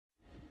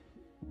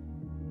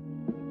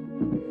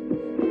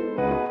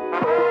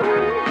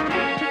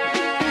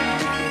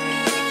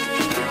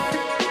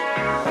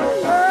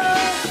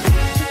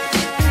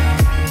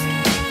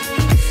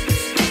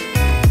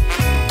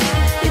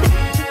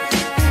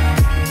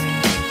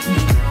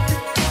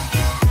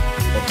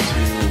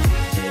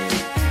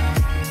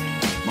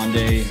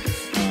Monday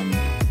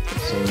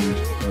episode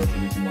of the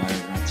Reason Why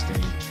we're not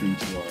staying true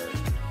to our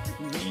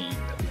game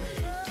that we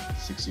made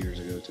 6 years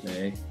ago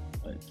today.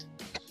 But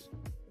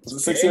was it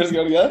 6 years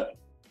ago yet?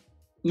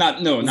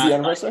 Not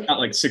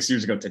like 6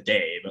 years ago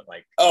today, but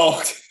like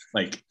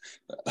like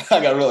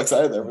I got real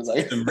excited there for a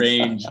second. The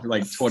range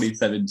like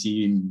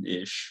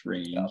 2017-ish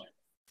range. Yeah.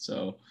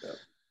 So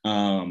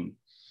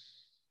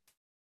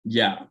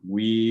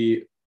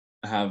we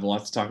have a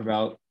lot to talk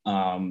about.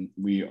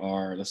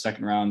 The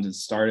second round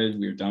has started.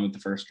 We are done with the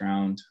first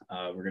round.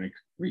 We're going to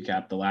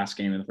recap the last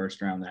game of the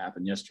first round that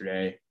happened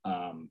yesterday.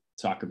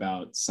 Talk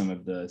about some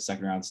of the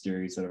second round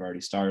series that have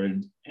already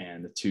started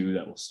and the two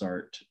that will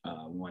start,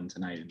 one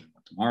tonight and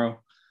one tomorrow.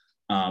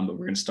 But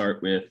we're going to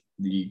start with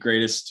the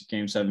greatest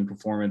Game 7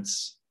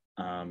 performance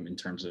in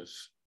terms of,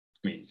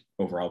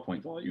 overall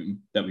point volume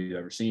that we've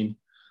ever seen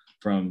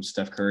from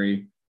Steph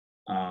Curry.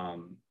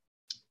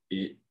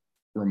 It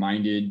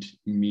reminded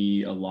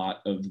me a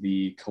lot of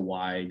the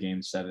Kawhi Game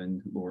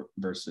 7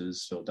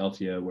 versus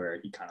Philadelphia,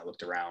 where he kind of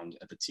looked around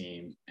at the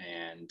team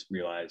and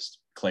realized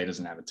Klay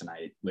doesn't have it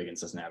tonight,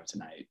 Wiggins doesn't have it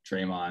tonight.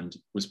 Draymond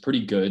was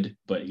pretty good,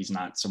 but he's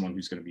not someone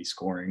who's going to be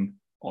scoring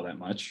all that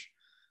much.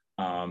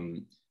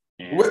 And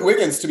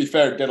Wiggins, to be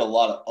fair, did a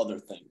lot of other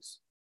things.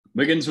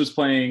 Wiggins was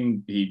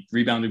playing, he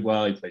rebounded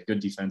well, he played good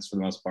defense for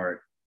the most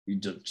part.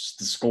 Just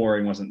the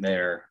scoring wasn't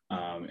there.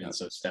 And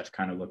so Steph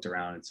kind of looked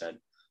around and said,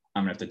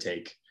 I'm going to have to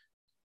take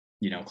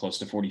close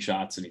to 40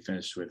 shots, and he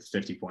finished with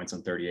 50 points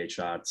on 38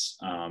 shots.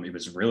 It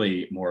was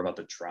really more about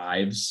the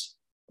drives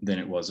than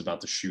it was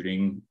about the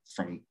shooting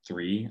from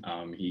three.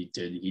 He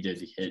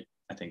did hit,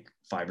 I think,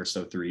 5 or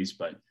so threes,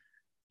 but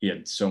he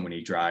had so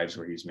many drives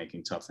where he was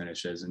making tough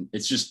finishes. And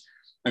it's just,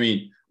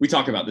 we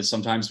talk about this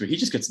sometimes, but he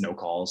just gets no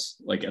calls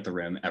like at the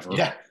rim ever.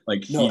 Yeah.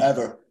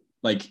 Ever.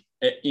 Like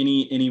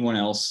anyone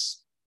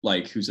else,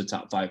 like who's a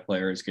top 5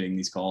 player is getting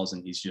these calls,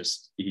 and he's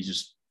just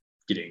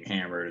getting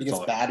hammered. He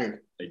gets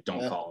battered. They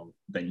don't call him.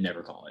 They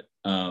never call it.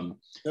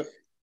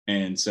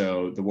 And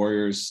so the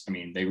Warriors,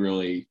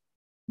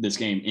 this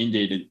game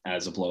ended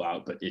as a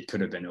blowout, but it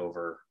could have been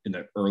over in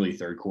the early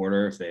third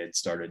quarter if they had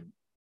started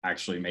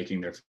actually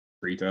making their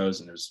free throws.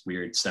 And it was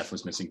weird. Steph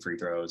was missing free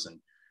throws, and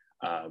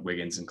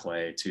Wiggins and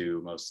Klay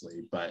too,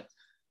 mostly. But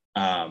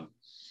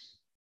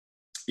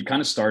it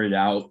kind of started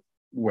out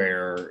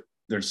where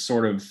there's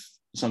sort of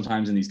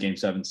sometimes in these Game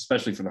 7s,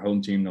 especially for the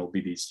home team, there'll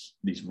be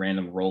these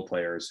random role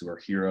players who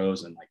are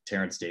heroes. And like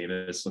Terrence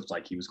Davis looked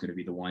like he was going to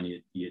be the one.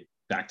 He had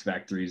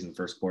back-to-back threes in the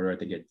first quarter. I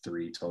think he had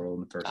 3 total in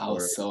the first quarter. I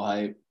was so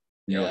hyped.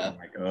 I'm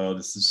like, oh,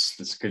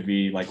 this could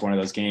be like one of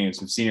those games.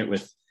 We've seen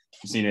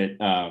it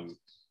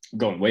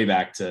going way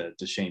back to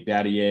Shane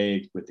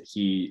Battier with the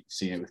Heat. We've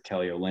seen it with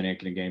Kelly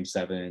Olynyk in a Game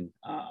 7.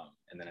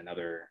 And then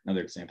another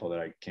example that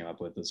I came up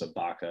with was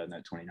Ibaka in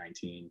that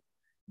 2019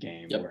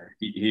 game where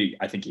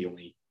I think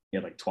he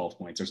had like 12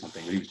 points or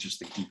something, but he was just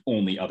the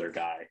only other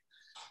guy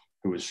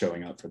who was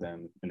showing up for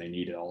them, and they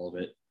needed all of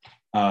it.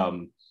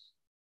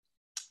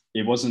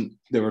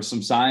 There were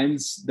some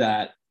signs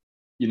that,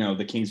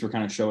 the Kings were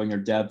kind of showing their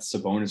depth.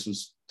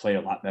 Sabonis played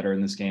a lot better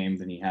in this game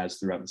than he has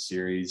throughout the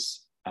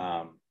series.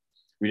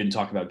 We didn't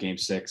talk about Game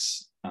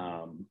 6.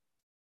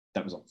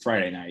 That was on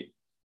Friday night,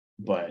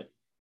 but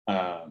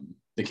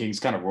the Kings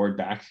kind of roared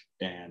back,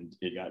 and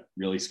it got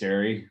really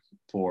scary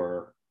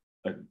for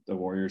the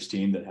Warriors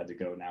team that had to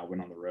go now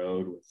win on the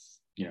road with,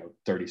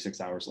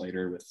 36 hours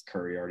later with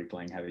Curry already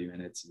playing heavy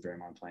minutes and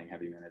Draymond playing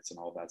heavy minutes and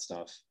all of that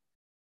stuff.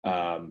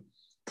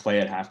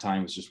 Klay at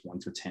halftime was just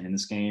 1 for 10 in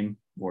this game.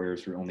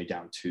 Warriors were only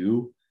down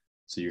 2.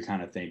 So you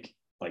kind of think,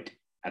 like,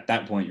 at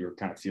that point, you were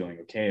kind of feeling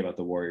okay about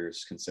the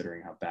Warriors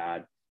considering how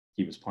bad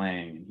he was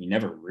playing. And he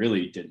never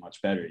really did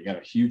much better. He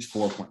got a huge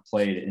 4-point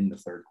play to end the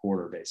third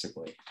quarter,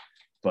 basically.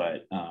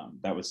 But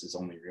that was his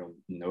only real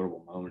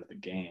notable moment of the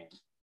game.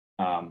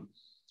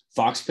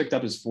 Fox picked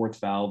up his 4th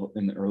foul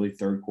in the early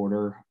third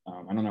quarter.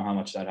 I don't know how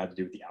much that had to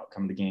do with the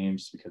outcome of the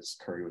games because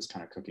Curry was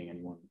kind of cooking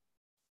anyone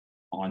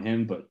on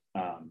him. But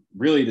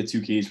really the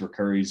two keys were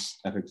Curry's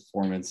epic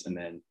performance and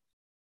then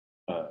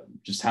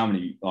just how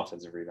many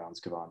offensive rebounds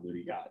Kevon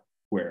Looney got,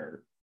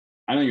 where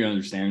I don't even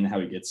understand how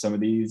he gets some of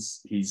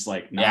these. He's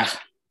like,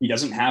 he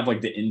doesn't have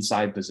like the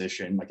inside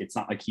position. Like, it's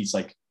not like he's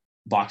like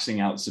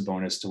boxing out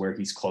Sabonis to where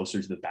he's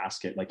closer to the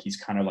basket. Like, he's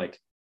kind of like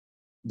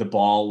the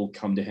ball will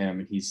come to him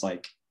and it's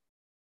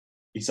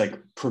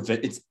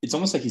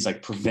almost like he's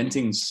like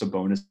preventing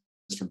Sabonis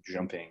from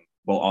jumping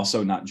while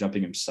also not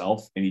jumping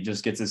himself. And he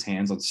just gets his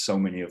hands on so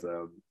many of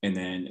them. And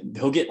then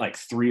he'll get like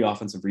 3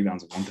 offensive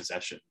rebounds in 1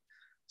 possession.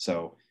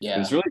 So it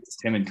was really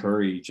just him and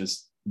Curry,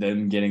 just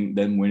them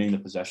winning the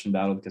possession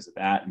battle because of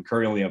that. And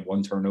Curry only had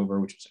 1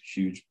 turnover, which was a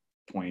huge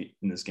point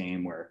in this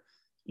game where,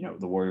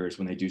 the Warriors,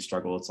 when they do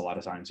struggle, it's a lot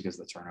of times because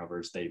of the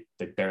turnovers. They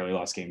barely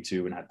lost Game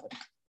 2 and had like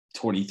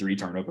 23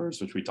 turnovers,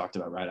 which we talked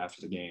about right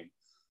after the game.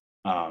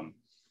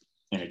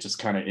 And it just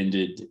kind of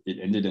ended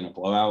in a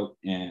blowout,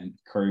 and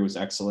Curry was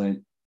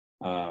excellent.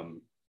 The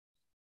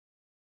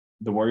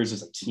Warriors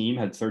as a team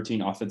had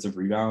 13 offensive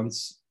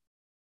rebounds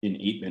in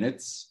 8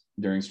 minutes.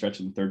 during stretch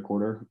in the third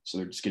quarter. So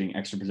they're just getting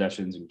extra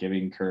possessions and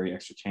giving Curry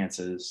extra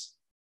chances.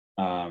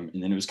 And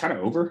then it was kind of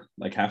over,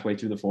 like halfway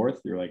through the fourth.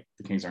 You're like,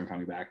 the Kings aren't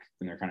coming back,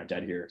 and they're kind of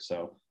dead here.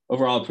 So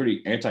overall, a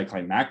pretty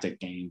anticlimactic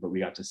game, but we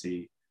got to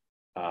see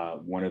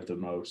one of the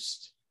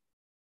most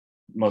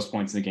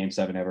points in the game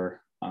 7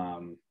 ever,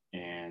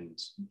 and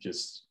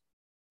just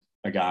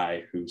a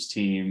guy whose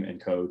team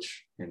and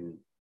coach and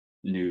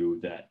knew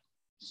that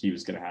he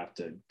was going to have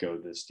to go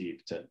this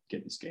deep to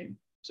get this game.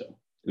 So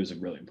it was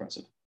really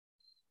impressive.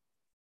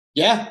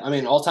 Yeah, I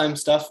mean, all-time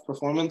Steph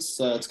performance.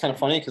 It's kind of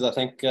funny because I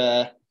think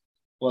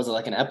was it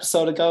like an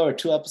episode ago or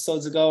 2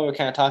 episodes ago, we were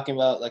kind of talking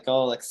about like,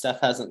 oh, like Steph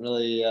hasn't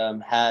really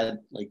had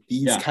like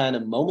these kind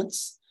of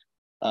moments.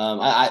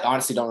 I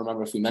honestly don't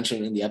remember if we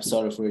mentioned it in the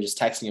episode or if we were just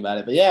texting about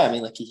it. But yeah, I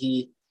mean, like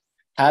he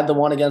had the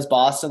one against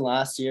Boston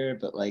last year,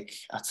 but like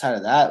outside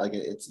of that, like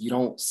it's you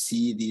don't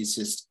see these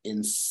just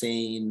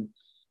insane,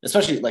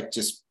 especially like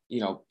just,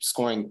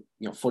 scoring,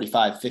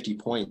 45, 50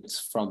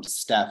 points from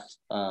Steph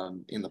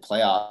in the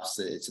playoffs.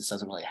 It just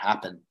doesn't really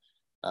happen.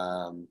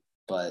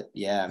 But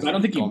yeah, I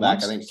don't think he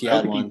wants. I think he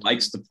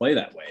likes to play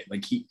that way.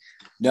 Like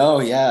No,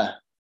 yeah.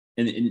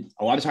 And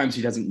a lot of times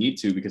he doesn't need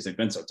to because they've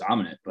been so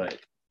dominant. But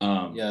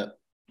yeah,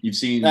 you've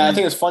seen. I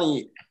think it's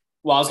funny.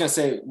 Well, I was gonna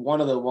say one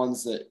of the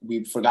ones that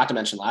we forgot to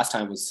mention last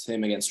time was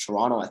him against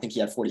Toronto. I think he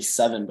had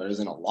 47, but it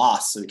was in a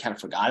loss, so we kind of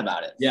forgot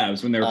about it. Yeah, it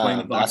was when they were playing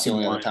the Bucks. That's the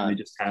only other time.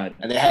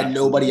 They had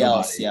nobody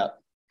else. Yeah.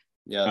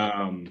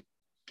 Yeah,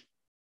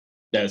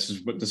 this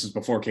is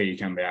before KD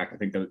came back. I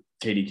think that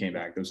KD came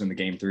back. That was in the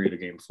game 3 to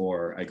game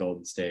 4 at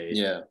Golden State.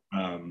 Yeah.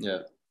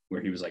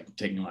 Where he was like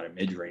taking a lot of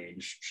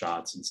mid-range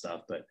shots and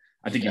stuff. But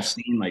I think you've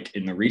seen like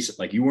in the recent,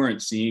 like you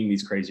weren't seeing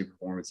these crazy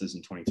performances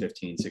in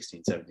 2015,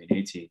 16, 17,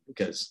 18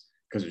 because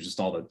it was just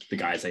all the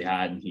guys they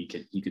had, and he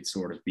could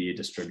sort of be a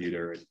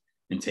distributor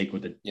and take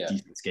what the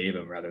defense gave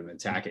him rather than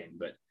attacking.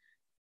 But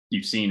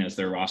you've seen as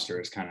their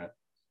roster is kind of,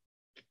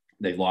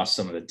 they've lost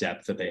some of the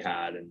depth that they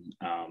had, and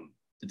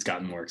it's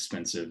gotten more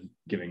expensive,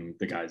 giving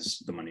the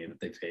guys the money that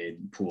they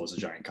paid. Poole is a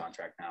giant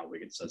contract now.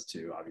 Wiggins does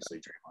too. Obviously,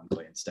 Draymond,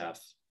 Clay, and Steph.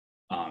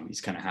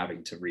 He's kind of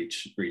having to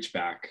reach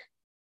back,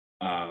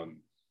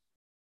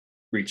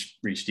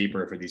 reach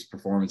deeper for these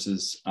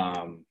performances.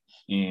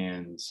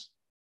 And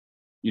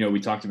we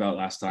talked about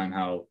last time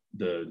how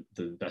the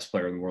best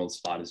player in the world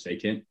spot is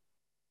vacant,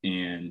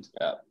 and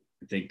I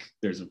think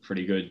there's a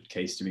pretty good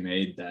case to be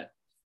made that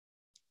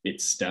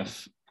it's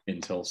Steph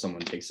until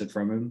someone takes it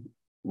from him,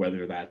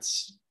 whether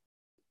that's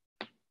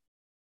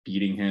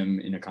beating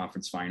him in a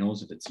conference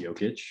finals if it's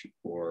Jokic,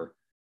 or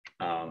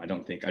I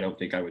don't think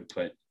I would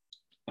put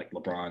like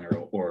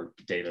LeBron or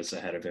Davis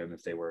ahead of him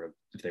if they were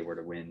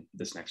to win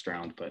this next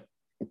round, but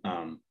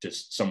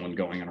just someone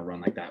going on a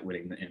run like that,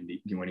 winning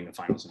the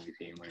finals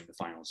MVP and winning the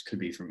finals could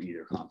be from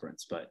either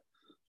conference. But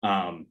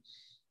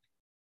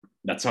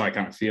that's how I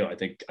kind of feel. I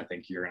think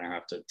you're gonna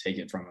have to take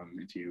it from him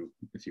if you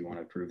want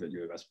to prove that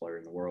you're the best player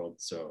in the world.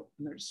 So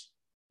there's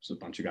a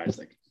bunch of guys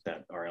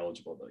that are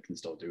eligible that can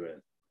still do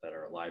it, that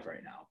are alive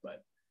right now.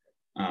 But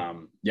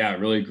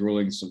really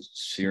grueling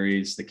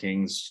series. The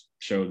Kings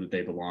showed that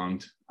they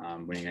belonged,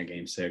 winning that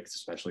game 6,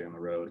 especially on the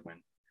road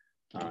when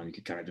you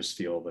could kind of just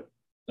feel that,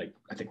 like,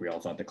 I think we all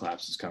thought the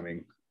collapse was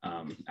coming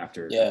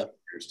after the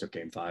Warriors took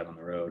game 5 on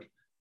the road.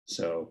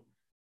 So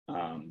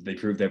they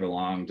proved they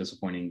belong.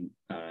 Disappointing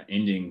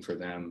ending for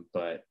them,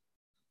 but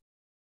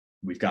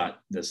we've got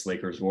this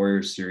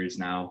Lakers-Warriors series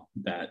now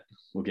that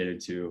we'll get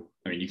into.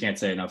 I mean, you can't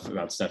say enough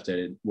about Steph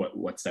did,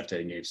 what Steph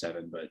did in Game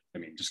 7, but I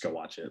mean, just go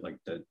watch it. Like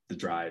the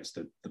drives,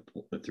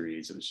 the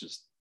threes, it was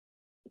just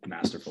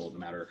masterful, no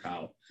matter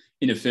how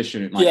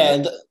inefficient it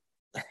might be.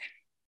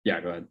 Yeah,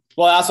 go ahead.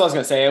 Well, that's what I was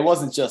going to say. It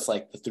wasn't just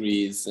like the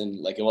threes, and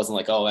like it wasn't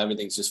like, oh,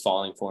 everything's just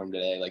falling for him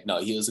today. Like, no,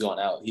 he was going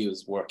out. He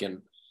was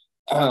working.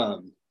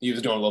 He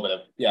was doing a little bit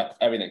of,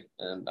 everything.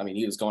 And I mean,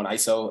 he was going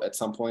ISO at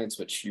some points,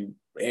 which you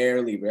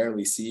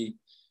rarely see.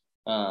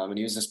 And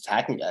he was just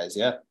attacking guys.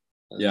 Yeah.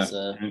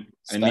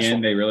 In the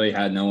end, they really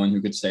had no one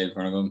who could stay in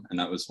front of him. And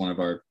that was one of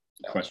our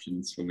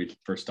questions when we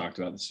first talked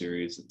about the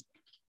series.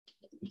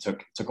 It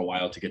took a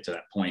while to get to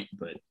that point,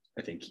 but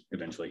I think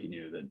eventually he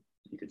knew that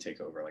he could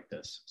take over like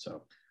this.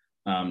 So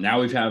now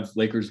we have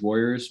Lakers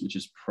Warriors, which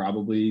is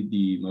probably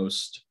the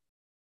most,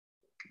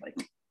 like,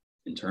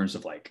 in terms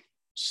of like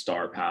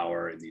star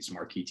power and these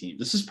marquee teams,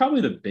 this is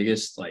probably the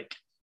biggest like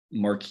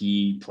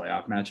marquee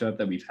playoff matchup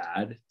that we've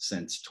had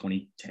since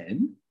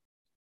 2010,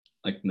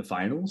 like in the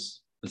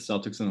finals, the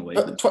Celtics and the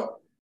Lakers.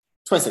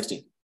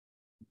 2016.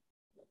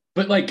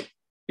 But like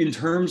in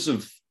terms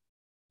of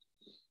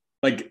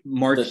like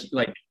marquee,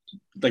 like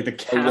the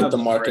Cavs, with the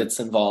markets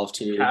involved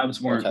too.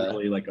 Cavs weren't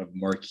really like a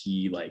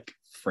marquee like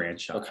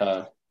franchise.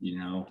 Okay.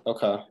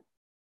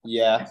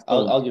 Yeah,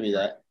 I'll give you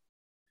that.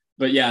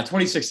 But yeah,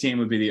 2016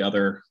 would be the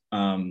other.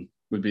 I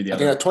think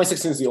that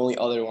 2016 is the only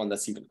other one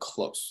that's even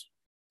close.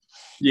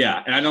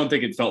 Yeah, and I don't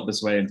think it felt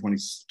this way in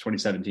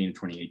 2017 and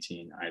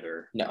 2018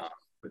 either. No,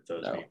 with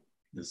those being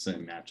the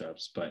same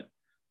matchups. But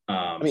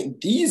I mean,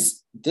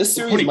 this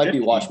series might be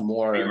watched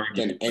more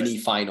than any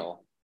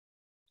final.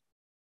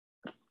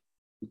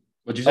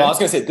 What'd you say? I was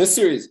gonna say this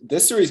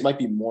series might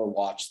be more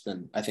watched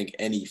than I think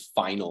any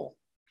final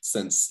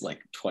since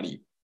like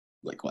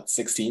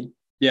 16.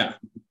 Yeah.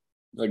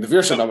 Like the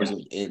viewership numbers will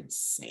be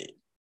insane.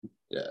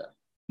 Yeah.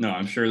 No,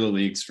 I'm sure the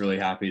league's really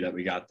happy that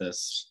we got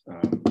this.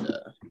 Yeah.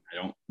 I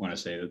don't want to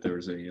say that there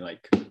was any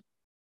like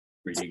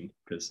reading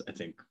because I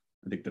think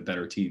the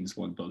better teams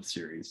won both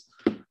series.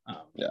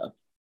 Yeah.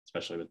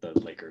 Especially with the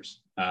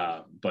Lakers.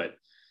 But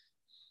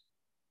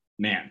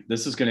man,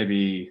 this is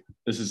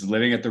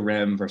living at the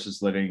rim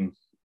versus living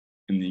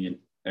in the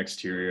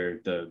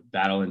exterior. The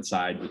battle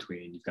inside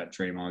between you've got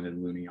Draymond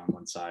and Looney on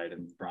one side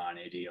and LeBron,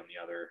 AD on the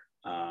other.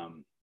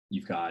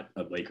 You've got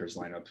a Lakers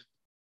lineup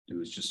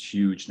who's just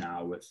huge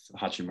now with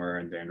Hachimura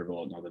and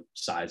Vanderbilt and all the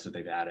size that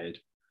they've added.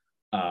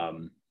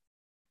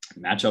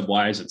 Matchup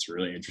wise, it's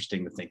really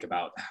interesting to think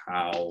about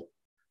how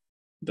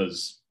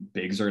those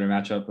bigs are going to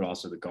match up, but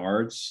also the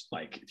guards.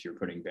 Like if you're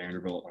putting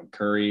Vanderbilt on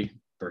Curry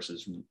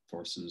versus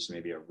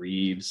maybe a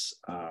Reeves,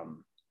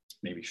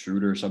 maybe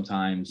Schroeder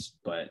sometimes,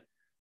 but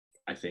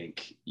I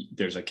think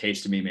there's a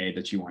case to be made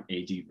that you want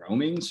AD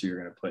roaming, so you're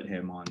going to put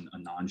him on a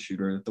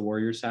non-shooter that the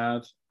Warriors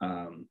have.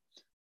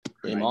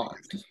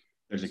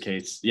 There's a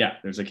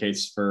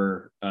case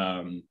for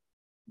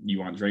you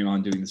want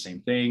Draymond doing the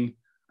same thing.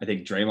 I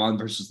think Draymond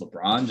versus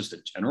LeBron just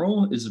in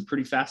general is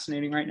pretty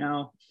fascinating right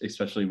now,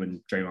 especially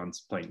when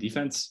Draymond's playing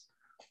defense,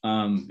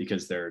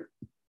 because they're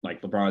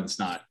like LeBron's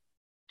not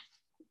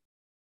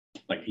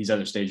like he's at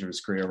a stage of his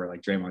career where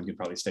like Draymond could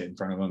probably stay in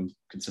front of him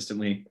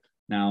consistently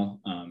now,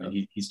 and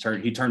he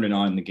turned it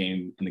on in the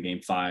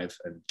game 5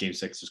 and game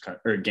 6 was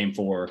game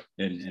 4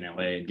 in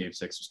LA, and game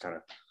 6 was kind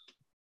of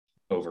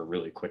over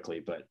really quickly,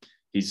 but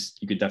you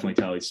could definitely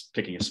tell he's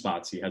picking his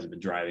spots. He hasn't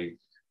been driving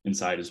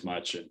inside as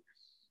much, and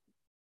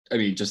I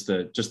mean, just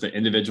the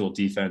individual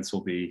defense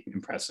will be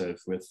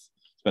impressive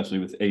especially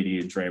with AD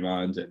and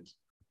Draymond,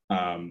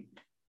 and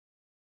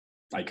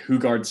like who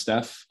guards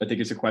Steph, I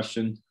think is a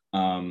question.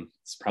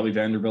 It's probably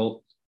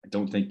Vanderbilt. I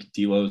don't think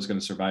D'Lo is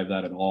going to survive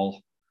that at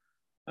all.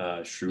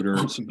 Schroeder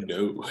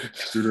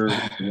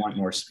want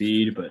more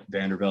speed, but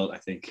Vanderbilt, I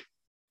think,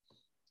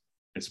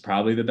 is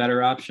probably the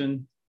better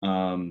option.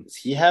 Does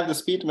he have the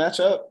speed to match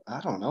up?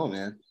 I don't know,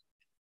 man.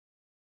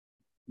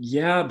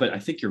 Yeah, but I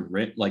think your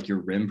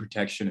rim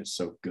protection is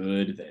so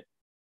good that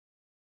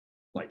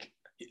like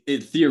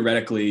it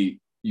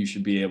theoretically you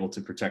should be able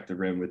to protect the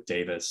rim with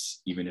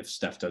Davis, even if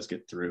Steph does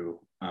get through.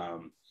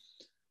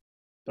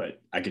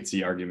 But I could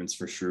see arguments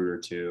for Schroeder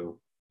too,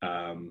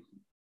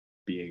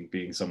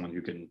 being someone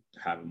who can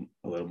have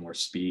a little more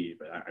speed.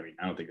 But I mean,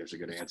 I don't think there's a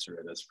good answer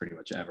to this pretty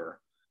much ever.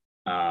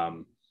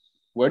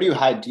 Where do you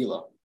hide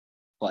D'Lo?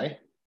 Play?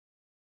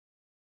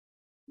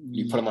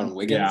 You put him on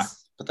Wiggins, yeah.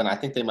 But then I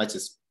think they might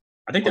just.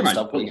 I think they might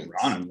put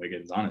LeBron on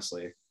Wiggins,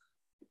 honestly.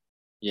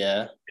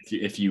 Yeah.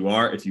 If you're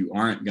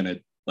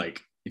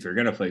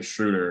gonna play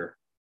Schroeder,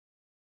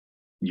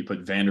 you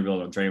put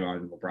Vanderbilt on Draymond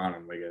and LeBron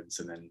on Wiggins,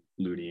 and then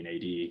Looney and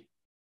AD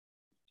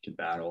can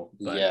battle.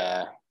 But,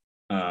 yeah.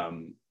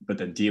 But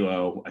then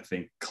D'Lo, I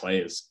think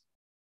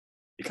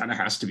it kind of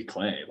has to be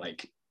Clay,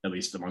 like at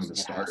least among the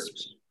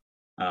starters.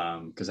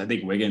 Because I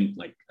think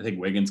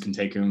Wiggins can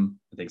take him.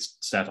 I think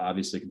Steph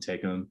obviously can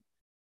take him.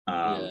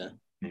 And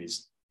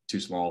he's too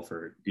small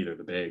for either of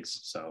the bigs.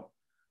 So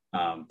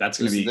that's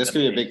going to be. This could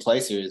be a big Clay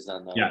series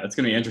then, though. Yeah, that's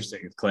going to be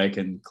interesting if Clay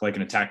can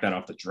attack that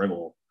off the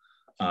dribble,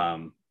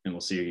 and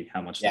we'll see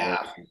how much the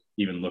Warriors can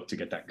even look to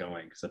get that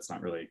going, because that's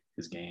not really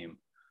his game.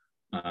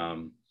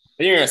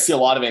 But you're going to see a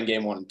lot of it in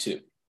game 1 and 2.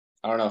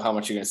 I don't know how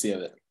much you're going to see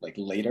of it like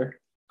later,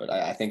 but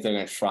I think they're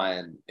going to try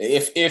and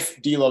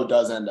if D'Lo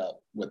does end up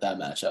with that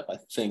matchup, I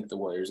think the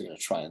Warriors are going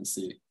to try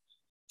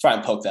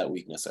and poke that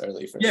weakness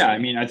early. Sure. I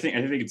mean, I think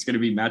it's going to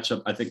be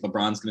matchup. I think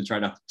LeBron's going to try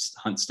to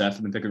hunt Steph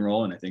in the pick and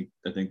roll, and I think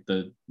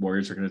the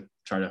Warriors are going to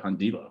try to hunt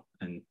D'Lo.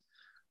 And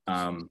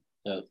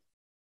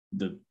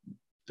the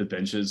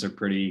benches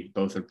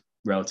both are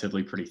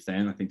relatively pretty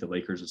thin. I think the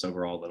Lakers is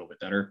overall a little bit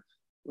better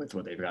with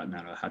what they've gotten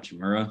out of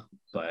Hachimura,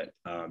 but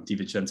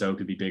DiVincenzo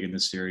could be big in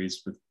this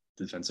series with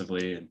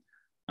defensively, and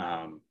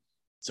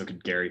so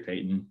could Gary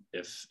Payton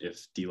if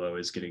D'Lo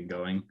is getting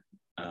going.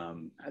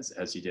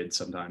 As he did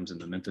sometimes in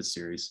the Memphis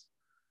series.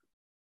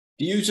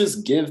 Do you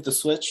just give the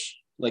switch?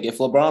 Like if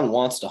LeBron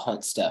wants to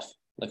hunt Steph,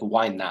 like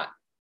why not?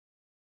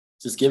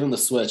 Just give him the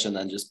switch and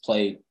then just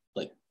play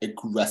like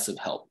aggressive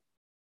help.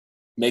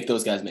 Make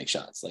those guys make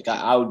shots. Like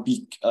I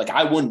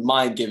wouldn't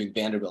mind giving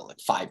Vanderbilt like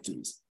 5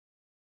 threes.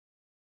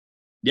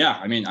 Yeah,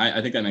 I mean,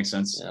 I think that makes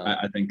sense. Yeah.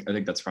 I think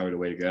that's probably the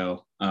way to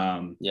go.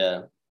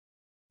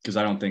 Because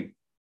I think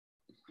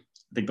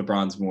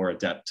LeBron's more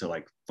adept to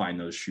like find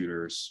those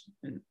shooters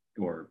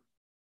or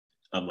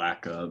a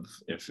lack of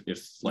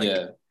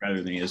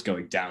rather than he is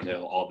going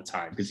downhill all the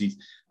time, because he's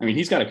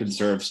got to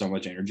conserve so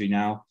much energy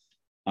now,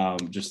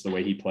 just the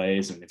way he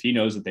plays, and if he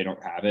knows that they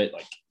don't have it,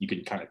 like you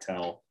can kind of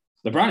tell.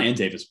 LeBron and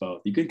Davis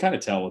both, you can kind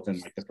of tell within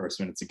like the first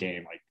minutes of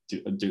game, like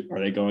are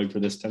they going for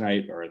this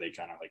tonight, or are they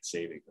kind of like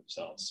saving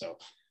themselves? So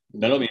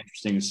that'll be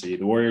interesting to see.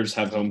 The Warriors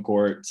have home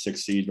court,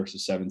 6 seed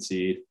versus 7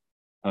 seed.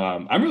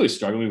 I'm really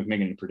struggling with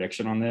making a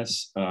prediction on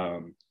this.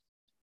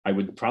 I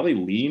would probably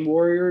lean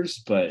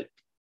Warriors, but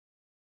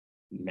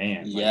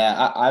man,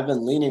 yeah, I've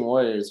been leaning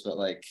Warriors, but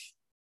like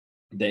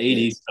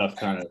the AD stuff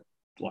kind of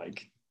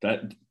like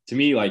that to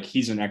me, like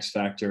he's an X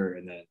factor,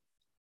 and then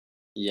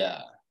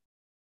yeah,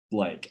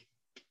 like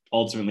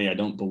ultimately, I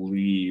don't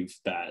believe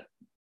that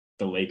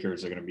the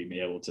Lakers are going to be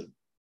able to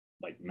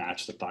like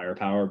match the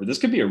firepower. But this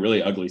could be a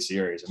really ugly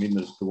series. I mean,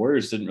 the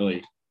Warriors didn't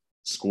really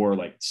score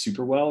like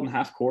super well in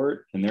half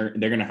court, and they're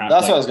going to have.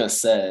 That's what I was going to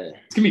say.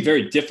 It's going to be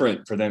very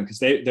different for them because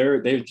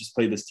they've just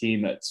played this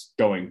team that's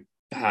going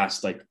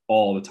fast like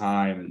all the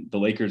time, and the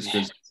Lakers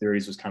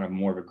series was kind of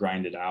more of a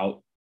grinded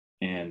out,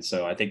 and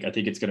so I think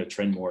it's going to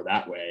trend more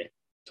that way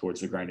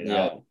towards the grinded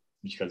out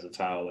because of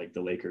how like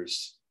the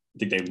Lakers.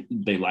 I think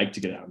they like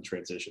to get out in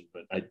transition,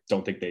 but I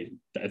don't think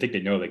I think they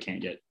know they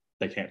can't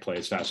play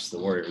as fast as the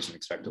Warriors and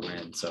expect to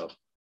win. So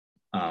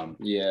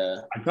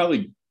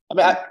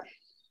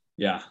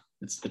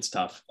it's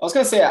tough. I was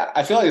gonna say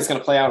I feel like it's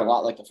gonna play out a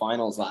lot like the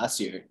finals last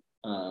year.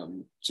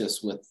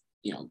 Just with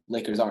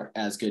Lakers aren't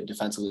as good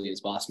defensively as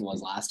Boston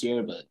was last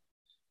year, but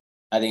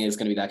I think it's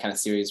gonna be that kind of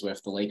series where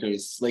if the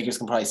Lakers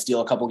can probably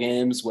steal a couple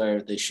games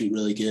where they shoot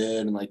really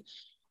good and like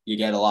you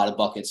get a lot of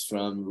buckets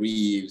from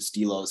Reeves,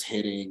 D'Lo's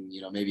hitting,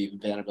 maybe even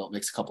Vanderbilt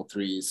makes a couple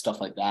threes,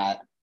 stuff like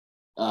that.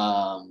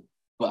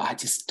 But I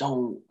just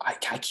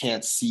I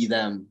can't see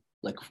them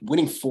like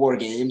winning 4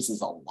 games is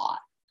a lot.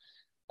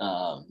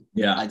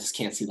 I just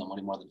can't see them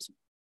winning more than 2.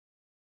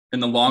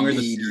 And the longer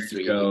the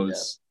series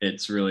goes,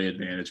 it's really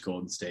advantage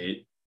Golden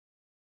State.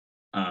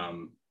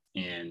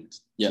 And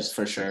yes,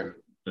 for sure.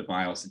 The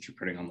miles that you're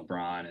putting on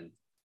LeBron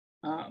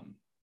and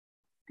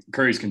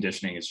Curry's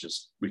conditioning is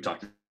just, we've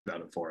talked about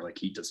it before. Like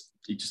he just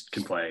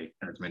can play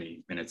as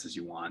many minutes as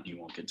you want. He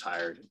won't get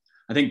tired.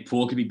 I think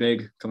Poole could be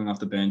big coming off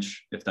the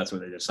bench if that's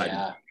what they decide.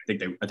 Yeah.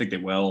 I think they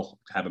will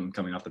have him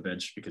coming off the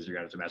bench because you're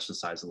going to have to match the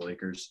size of the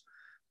Lakers.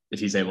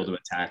 If he's able to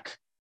attack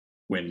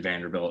when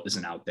Vanderbilt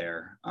isn't out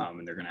there,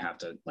 and they're going to have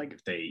to like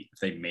if they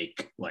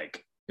make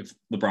like if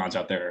LeBron's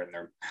out there and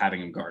they're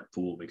having him guard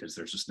Poole because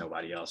there's just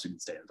nobody else who can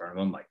stay in front of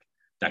him, like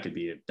that could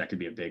be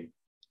a big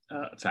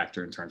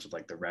factor in terms of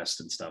like the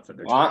rest and stuff that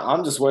they're.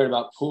 I'm just worried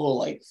about Poole,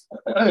 like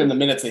in the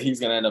minutes that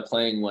he's going to end up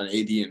playing when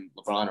AD and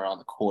LeBron are on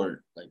the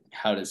court. Like,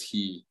 how does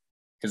he?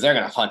 Because they're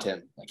going to hunt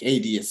him, like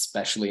AD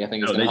especially. I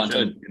think is going to hunt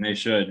him, and they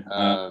should.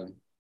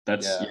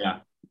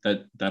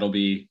 That'll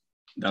be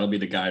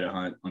the guy to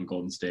hunt on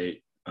Golden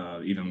State,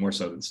 even more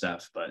so than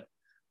Steph. But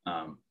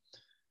I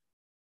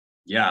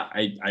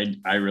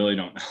really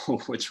don't know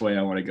which way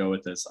I want to go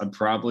with this. I'd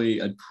probably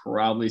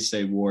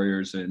say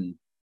Warriors in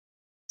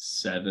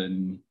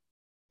 7.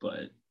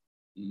 But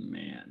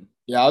man,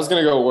 I was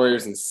gonna go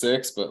Warriors in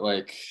 6, but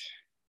like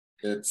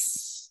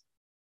it's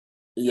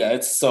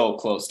so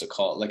close to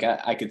call. Like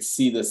I could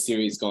see the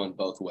series going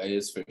both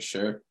ways for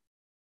sure,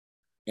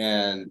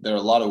 and there are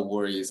a lot of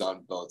worries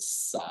on both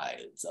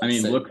sides. I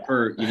mean, look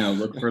for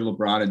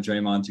LeBron and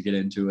Draymond to get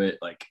into it.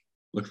 Like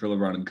look for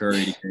LeBron and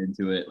Curry to get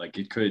into it. Like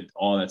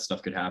all that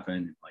stuff could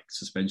happen. Like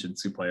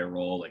suspensions could play a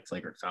role. Like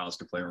flagrant fouls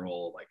could play a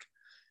role. Like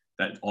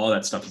that, all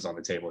that stuff is on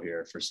the table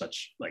here for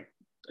such like.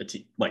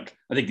 Like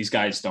I think these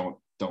guys don't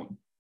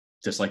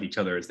dislike each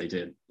other as they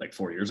did like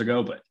 4 years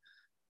ago, but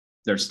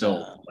they're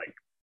still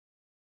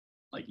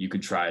like you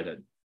could try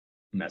to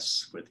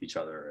mess with each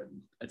other,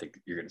 and I think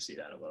you're going to see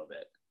that a little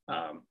bit.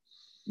 I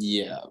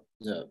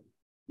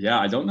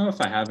don't know if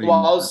I have any.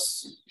 Go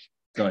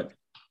ahead.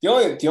 The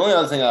only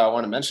other thing I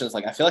want to mention is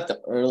like I feel like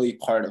the early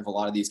part of a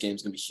lot of these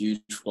games is going to be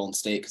huge for Golden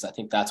State because I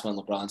think that's when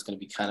LeBron's going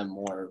to be kind of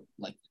more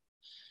like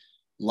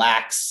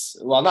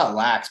not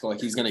lax, but like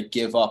he's going to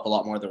give up a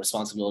lot more of the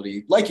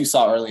responsibility, like you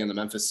saw early in the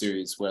Memphis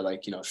series, where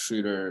like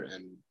Schroeder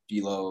and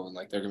D'Lo and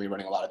like they're going to be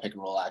running a lot of pick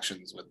and roll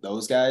actions with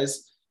those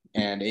guys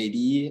and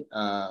AD,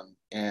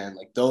 and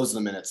like those are the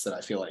minutes that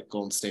I feel like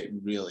Golden State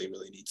really,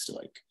 really needs to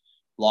like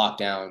lock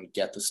down,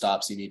 get the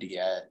stops you need to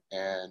get,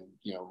 and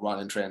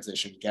run in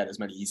transition, get as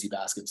many easy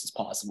baskets as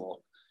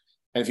possible.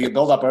 And if you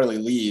build up early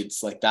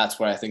leads, like that's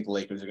where I think the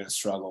Lakers are going to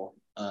struggle.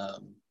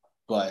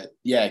 But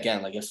yeah,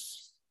 again, like if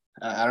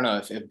I don't know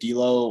if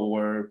D'Lo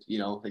or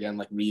again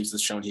like Reeves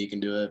has shown he can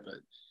do it, but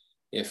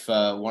if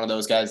one of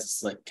those guys is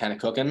like kind of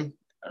cooking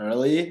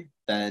early,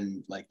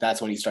 then like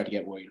that's when you start to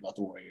get worried about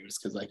the Warriors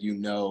because like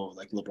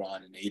like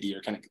LeBron and AD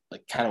are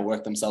kind of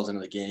work themselves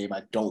into the game.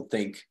 I don't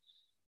think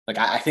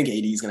I think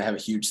AD is going to have a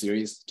huge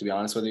series, to be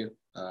honest with you.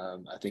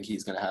 I think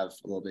he's going to have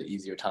a little bit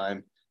easier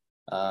time.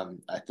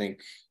 I think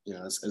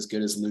as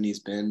good as Looney's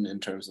been in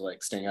terms of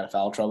like staying out of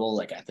foul trouble,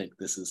 like I think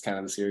this is kind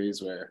of the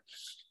series where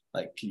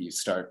like you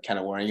start kind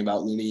of worrying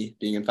about Looney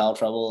being in foul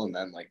trouble, and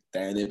then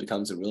it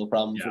becomes a real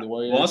problem for the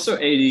Warriors. Well, also,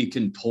 AD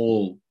can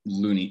pull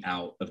Looney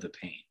out of the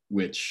paint,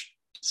 which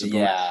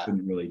Sabonis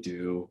couldn't really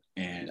do,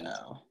 and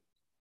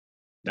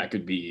that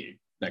could be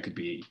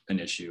an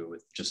issue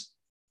with just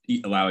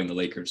allowing the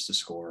Lakers to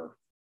score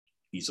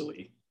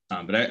easily.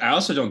 But I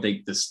also don't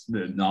think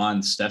the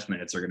non-Steph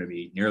minutes are going to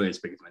be nearly as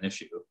big of an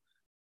issue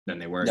than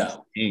they were against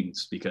the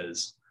Kings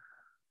because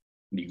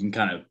you can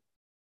kind of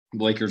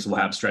the Lakers will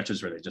have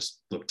stretches where they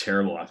just look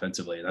terrible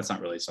offensively. And that's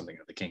not really something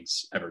that the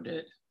Kings ever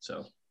did.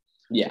 So,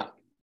 yeah.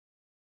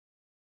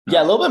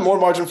 Yeah, a little bit more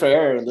margin for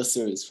error in this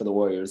series for the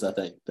Warriors, I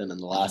think, than in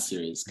the last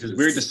series. It's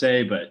weird to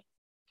say, but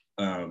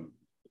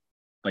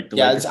like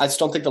Lakers, I just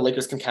don't think the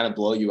Lakers can kind of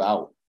blow you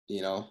out,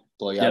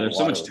 blow you out. Yeah, there's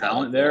so much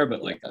talent there,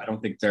 but like I don't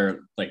think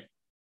they're like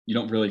you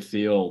don't really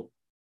feel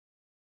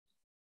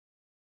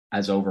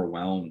as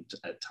overwhelmed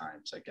at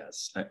times, I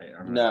guess. I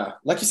don't know.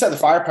 Like you said, the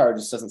firepower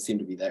just doesn't seem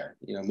to be there.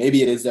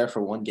 Maybe it is there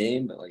for one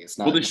game, but like it's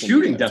not. Well, the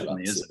shooting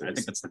definitely isn't. I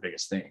think that's the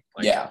biggest thing.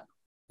 Like, yeah.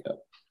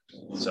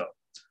 So,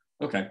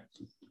 okay.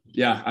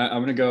 Yeah,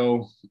 I'm gonna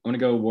go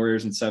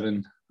Warriors in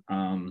 7.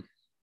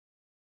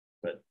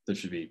 But this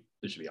should be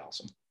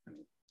awesome.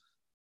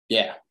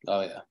 Yeah.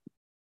 Oh yeah.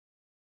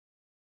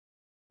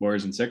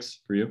 Warriors in 6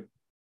 for you?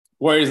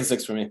 Warriors in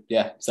 6 for me.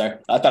 Yeah. Sorry.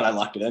 I thought I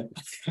locked it in.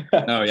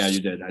 Oh yeah, you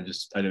did. I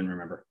didn't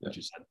remember what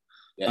you said.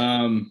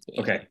 Yeah.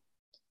 Okay.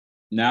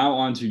 Now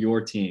on to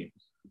your team.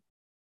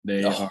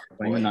 They are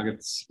playing the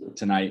Nuggets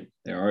tonight.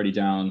 They're already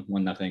down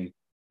 1-0.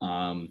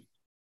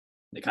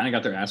 They kind of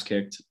got their ass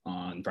kicked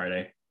on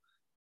Friday.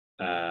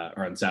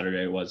 Or on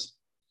Saturday it was.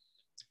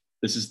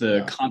 This is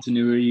the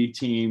continuity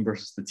team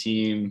versus the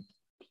team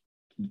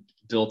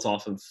built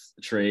off of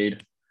the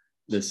trade.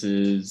 This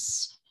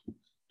is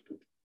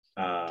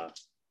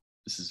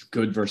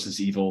good versus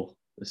evil.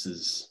 This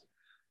is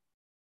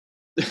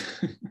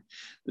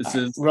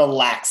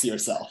relax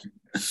yourself.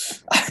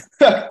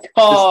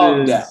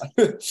 Calm down.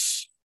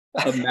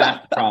 A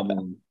math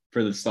problem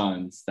for the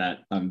Suns that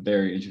I'm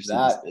very interested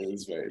That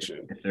is very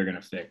true. If they're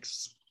gonna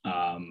fix.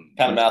 Kind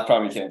of math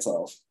problem you can't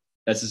solve.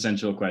 That's the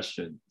essential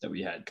question that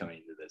we had coming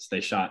into this. They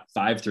shot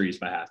 5 threes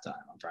by halftime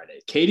on Friday.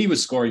 KD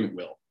was scoring at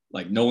will.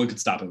 Like no one could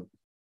stop him.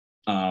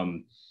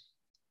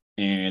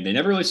 And they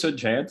never really stood a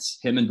chance.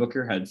 Him and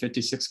Booker had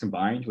 56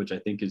 combined, which I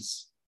think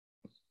is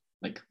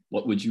like,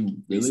 what would you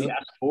really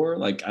ask for?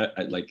 Like, I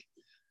like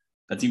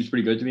that seems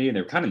pretty good to me.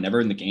 They were kind of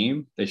never in the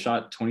game. They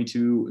shot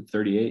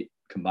 22-38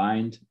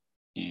 combined,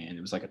 and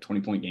it was like a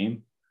 20-point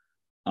game.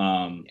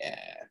 Yeah,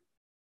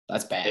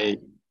 that's bad.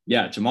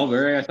 Jamal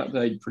Murray, I thought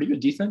played pretty good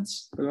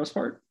defense for the most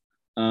part,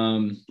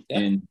 and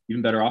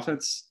even better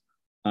offense.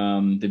 They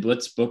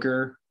blitzed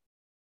Booker.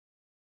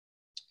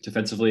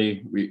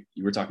 Defensively,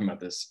 you were talking about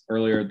this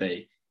earlier.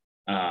 They're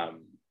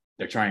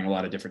trying a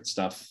lot of different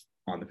stuff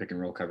on the pick and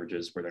roll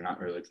coverages where they're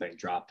not really playing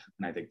drop.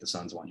 And I think the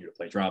Suns want you to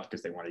play drop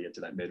because they want to get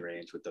to that mid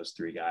range with those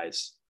 3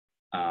 guys.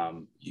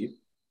 And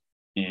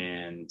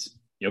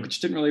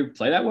Jokic didn't really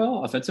play that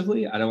well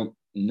offensively. I don't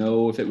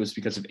know if it was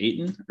because of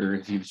Ayton or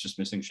if he was just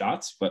missing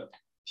shots, but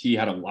he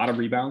had a lot of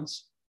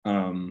rebounds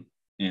and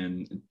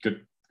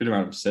good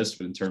amount of assists.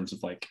 But in terms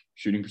of like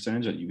shooting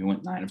percentage, you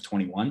went 9 of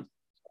 21.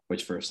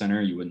 Which for a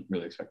center you wouldn't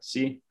really expect to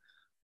see.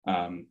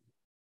 I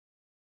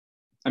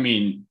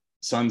mean,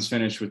 Suns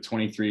finished with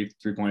 23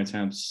 three-point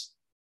attempts.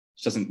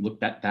 It doesn't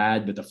look that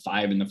bad, but the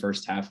 5 in the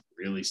first half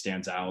really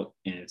stands out,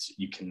 and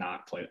you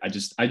cannot play. I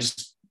just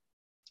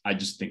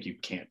think you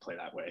can't play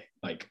that way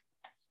like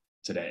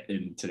today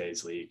in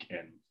today's league,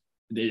 and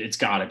it's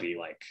got to be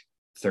like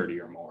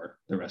 30 or more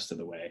the rest of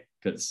the way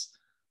because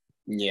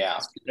I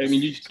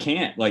mean you just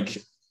can't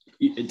like.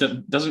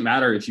 It doesn't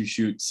matter if you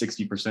shoot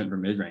 60%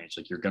 from mid-range,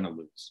 like you're going to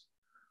lose.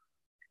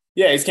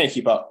 Yeah, he just can't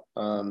keep up.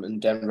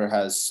 And Denver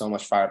has so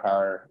much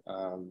firepower,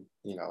 and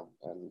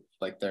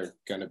like they're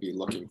going to be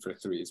looking for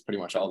threes. Pretty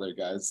much all their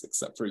guys,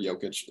 except for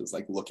Jokic, is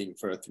like looking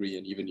for a 3,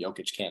 and even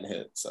Jokic can't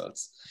hit. So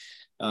it's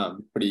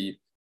pretty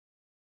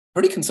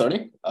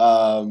concerning.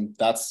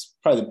 That's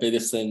probably the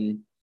biggest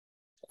thing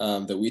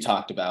that we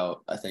talked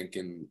about, I think,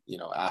 in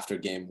after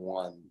game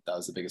 1, that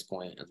was the biggest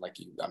point. And like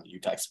you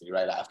texted me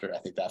right after. I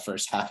think that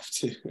first half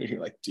too. You're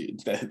like, dude,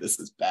 this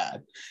is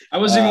bad. I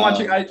wasn't even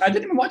watching. I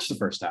didn't even watch the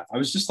first half. I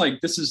was just like,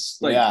 this is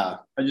like. I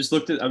just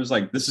looked at. I was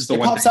like, this is the it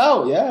one. Pops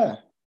out, yeah.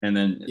 And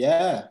then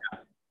it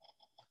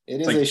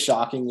is like, a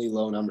shockingly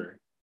low number.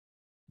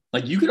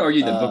 Like you could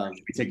argue that Booker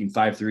should be taking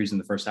 5 threes in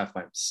the first half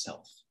by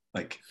himself.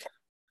 Like,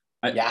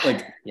 I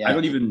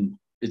don't even.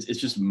 It's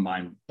just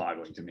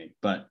mind-boggling to me,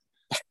 but.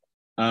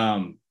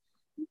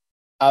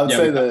 I would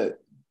say that.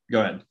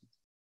 Go ahead.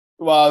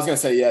 Well, I was gonna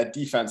say,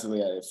 defensively,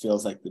 it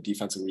feels like the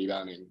defensive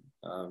rebounding.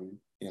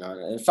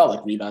 It felt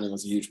like rebounding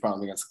was a huge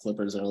problem against the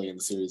Clippers early in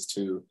the series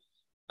too,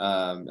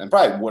 and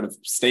probably would have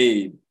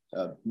stayed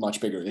a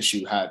much bigger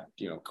issue had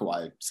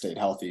Kawhi stayed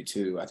healthy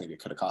too. I think it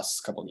could have cost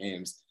us a couple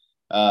games,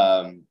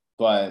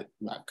 but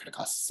could have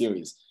cost a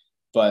series.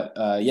 But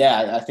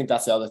I think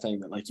that's the other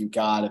thing that like you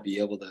got to be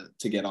able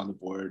to get on the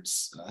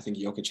boards. I think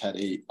Jokic had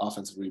 8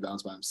 offensive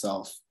rebounds by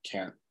himself.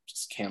 Can't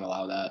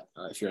allow that.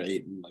 If you're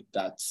 8, and like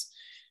that's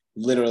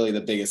literally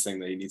the biggest thing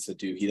that he needs to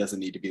do. He doesn't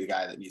need to be the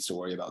guy that needs to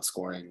worry about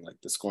scoring. Like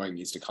the scoring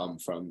needs to come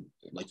from,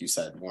 like you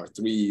said, more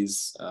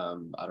threes. I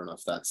don't know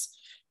if that's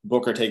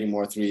Booker taking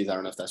more threes. I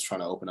don't know if that's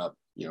trying to open up,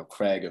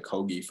 Craig or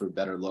Kogi for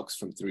better looks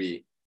from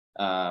 3.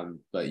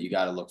 But you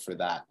got to look for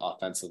that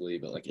offensively.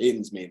 But like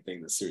Aiden's main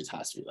thing this series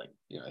has to be like,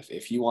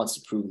 if he wants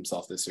to prove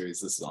himself this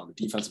series, this is on the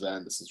defensive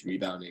end. This is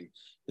rebounding.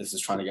 This is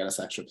trying to get us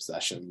extra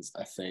possessions.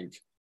 I think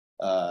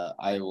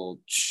I will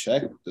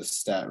check the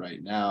stat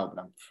right now,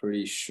 but I'm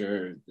pretty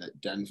sure that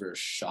Denver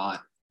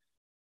shot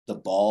the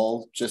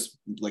ball just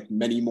like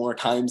many more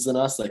times than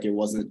us. Like it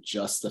wasn't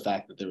just the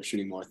fact that they were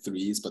shooting more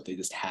threes, but they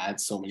just had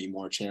so many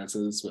more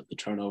chances with the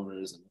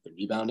turnovers and the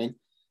rebounding.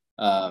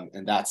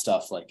 And that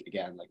stuff, like,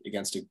 again, like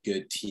against a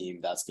good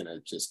team, that's going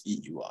to just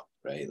eat you up,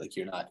 right? Like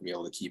you're not going to be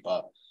able to keep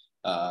up.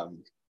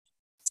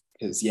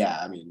 Because, yeah,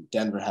 I mean,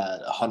 Denver had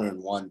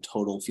 101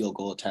 total field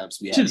goal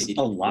attempts. We had 80,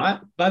 a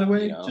lot, by the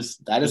way. You know,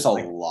 that is a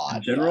lot.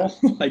 In general,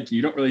 like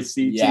you don't really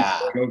see teams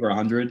going over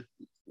 100.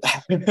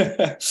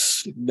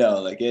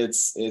 No, like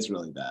it's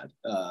really bad.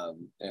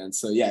 And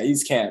so, yeah, you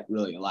can't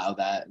really allow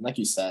that. And like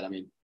you said, I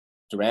mean,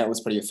 Durant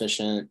was pretty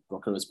efficient.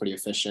 Booker was pretty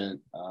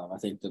efficient. I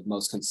think the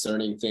most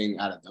concerning thing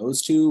out of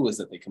those two was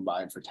that they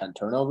combined for 10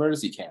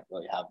 turnovers. You can't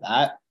really have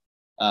that.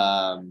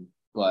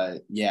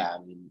 But yeah, I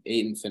mean,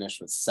 Ayton finished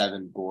with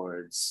 7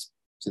 boards.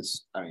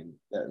 Just, I mean,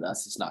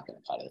 that's just not going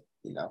to cut it,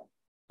 you know?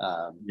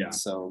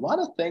 So a lot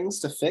of things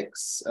to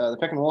fix. The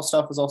pick and roll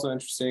stuff was also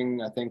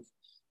interesting. I think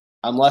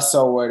I'm less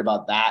so worried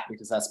about that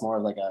because that's more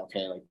of like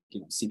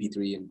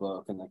CP3 and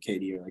Book and like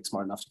KD are like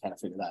smart enough to kind of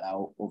figure that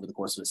out over the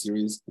course of a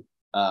series.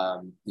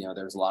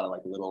 There's a lot of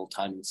like little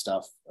timing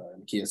stuff.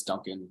 Macias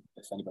Duncan,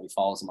 if anybody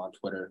follows him on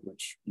Twitter,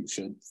 which you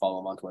should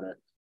follow him on Twitter,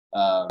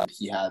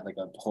 he had like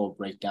a whole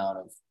breakdown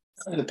of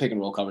the pick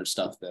and roll coverage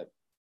stuff that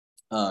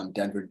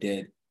Denver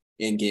did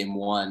in game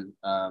 1.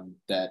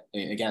 That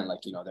again,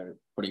 like, you know, they're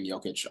putting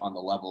Jokic on the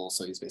level,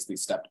 so he's basically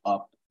stepped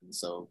up, and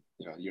so,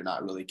 you know, you're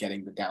not really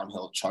getting the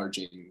downhill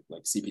charging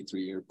like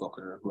CP3 or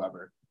Booker or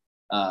whoever,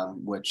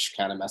 which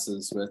kind of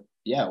messes with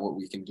what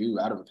we can do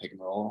out of a pick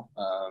and roll.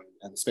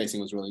 And the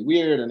spacing was really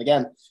weird. And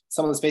again,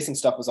 some of the spacing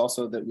stuff was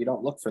also that we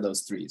don't look for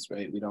those threes,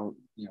 right? We don't,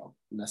 you know,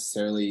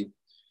 necessarily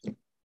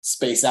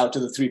space out to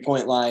the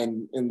 3-point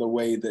line in the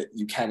way that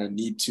you kind of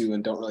need to,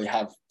 and don't really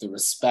have the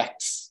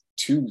respect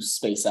to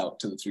space out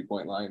to the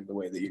 3-point line the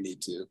way that you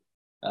need to.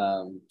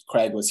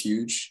 Craig was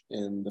huge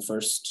in the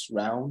first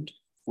round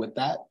with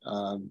that.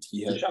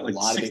 He had a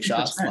lot of big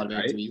shots, a lot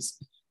of big threes.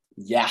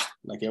 Yeah,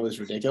 like it was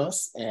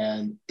ridiculous.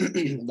 And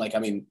like, I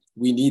mean,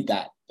 we need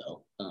that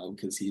though,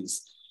 because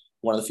he's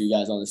one of the few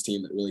guys on this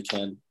team that really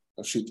can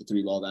shoot the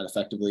 3 ball that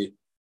effectively.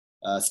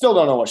 Still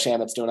don't know what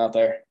Shamit's doing out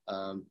there.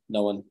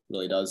 No one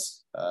really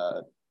does.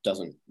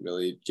 Doesn't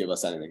really give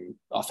us anything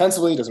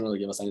offensively, doesn't really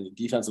give us anything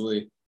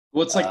defensively.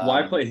 Well, it's like,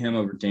 why play him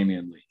over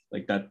Damian Lee?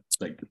 Like that,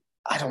 like,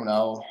 I don't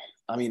know.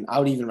 I mean, I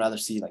would even rather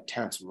see like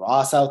Terrence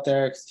Ross out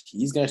there because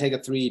he's going to take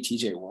a 3.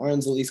 TJ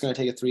Warren's at least going to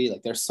take a 3.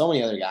 Like there's so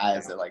many other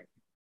guys that like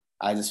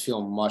I just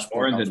feel much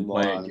more comfortable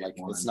on. Like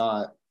it's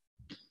not.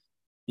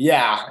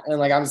 Yeah. And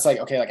like, I'm just like,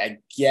 okay, like I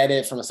get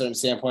it from a certain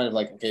standpoint of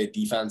like, okay,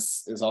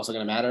 defense is also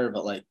going to matter,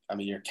 but like, I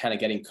mean, you're kind of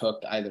getting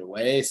cooked either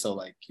way. So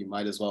like, you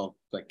might as well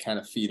like kind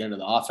of feed into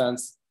the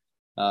offense.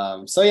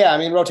 So yeah, I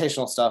mean,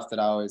 rotational stuff that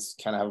I always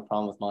kind of have a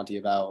problem with Monty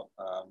about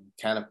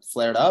kind of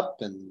flared up,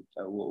 and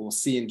we'll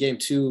see in game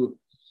 2.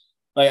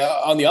 Like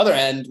on the other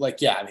end,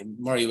 like, yeah, I mean,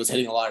 Murray was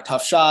hitting a lot of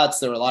tough shots.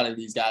 There were a lot of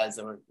these guys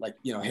that were like,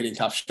 you know, hitting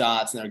tough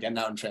shots and they were getting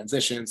out in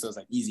transition. So it was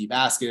like easy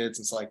baskets.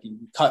 And so like you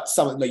cut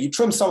some, like you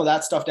trim some of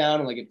that stuff down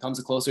and like it becomes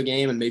a closer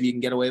game and maybe you can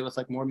get away with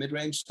like more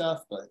mid-range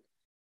stuff. But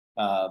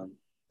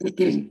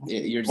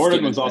you're just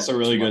Gordon was also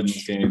really good in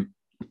this game.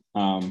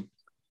 13.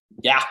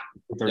 Yep.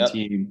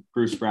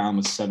 Bruce Brown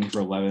was 7 for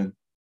 11.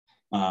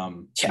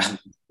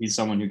 He's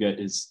someone who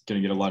is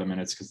going to get a lot of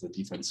minutes because of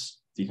the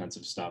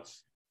defensive stuff.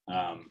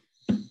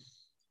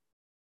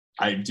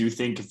 I do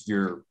think if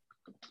you're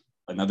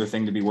another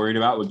thing to be worried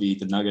about would be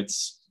the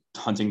Nuggets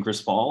hunting Chris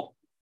Paul,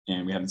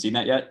 and we haven't seen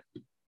that yet.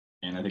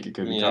 And I think it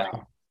could be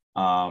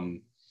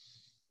coming.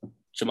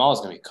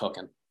 Jamal's going to be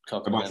cooking.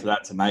 I'm up for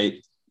that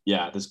tonight.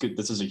 Yeah, this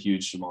is a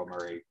huge Jamal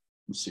Murray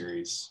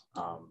series.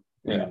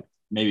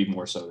 Maybe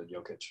more so than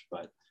Jokic,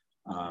 but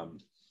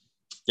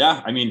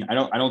I mean, I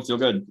don't feel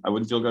good. I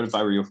wouldn't feel good if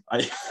I were you.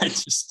 I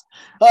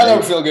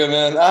don't feel good,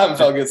 man. I haven't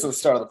felt good since the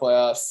start of the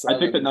playoffs. I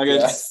think the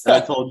Nuggets. I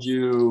told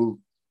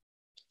you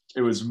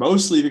it was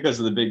mostly because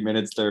of the big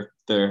minutes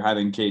they're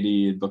having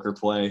KD and Booker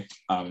play,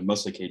 and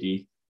mostly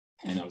KD.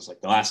 And I was like,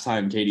 the last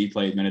time KD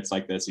played minutes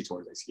like this, he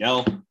tore his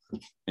ACL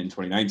in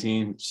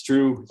 2019, which is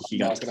true. He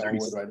got the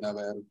 36 right now,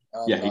 man.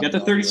 He got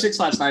the 36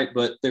 last night,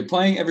 but they're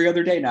playing every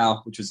other day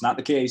now, which was not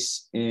the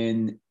case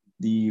in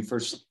the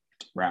first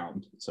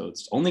round. So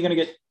it's only gonna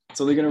get.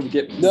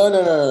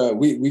 No.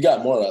 We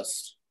got more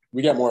rest.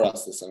 We got more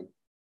rest this time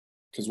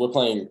because we're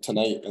playing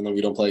tonight, and then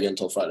we don't play again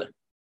until Friday.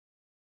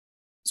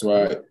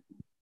 So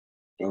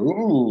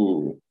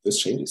this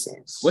changes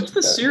things. What's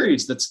the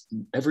series that's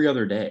every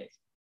other day?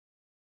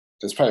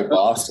 It's probably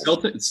Boston.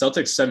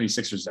 Celtics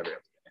 76ers every other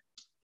day.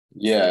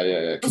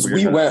 Yeah. Because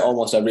we went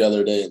almost every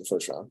other day in the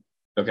first round.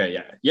 Okay,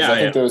 yeah.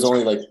 I think there was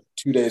only like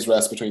 2 days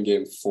rest between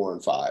game 4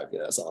 and 5.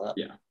 Yeah, something like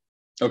that.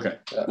 Yeah. Okay.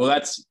 Yeah. Well,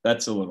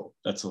 that's a little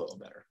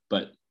better,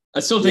 but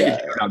I still think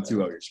if you're down 2-0,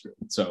 you're screwed.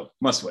 So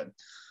must win.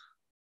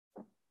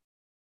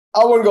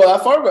 I wouldn't go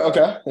that far, but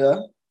okay.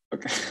 Yeah.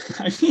 Okay.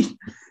 I mean,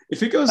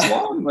 if it goes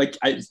long, like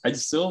I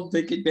still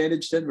think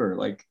advantage Denver.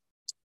 Like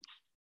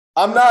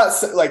I'm not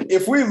like,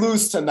 if we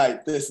lose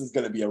tonight, this is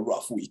going to be a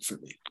rough week for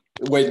me.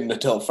 Waiting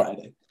until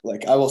Friday.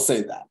 Like, I will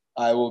say that.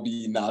 I will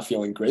be not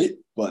feeling great,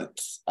 but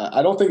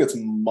I don't think it's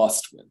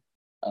must win.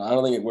 I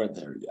don't think we're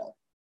there yet.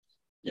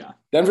 Yeah.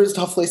 Denver's a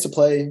tough place to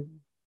play.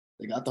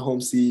 They got the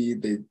home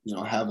seed. They,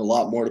 have a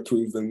lot more to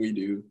prove than we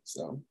do.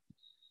 So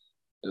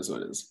it is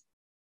what it is.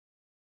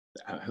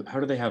 How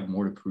do they have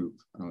more to prove?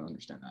 I don't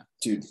understand that.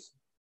 Dude,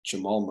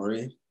 Jamal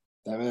Murray,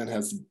 that man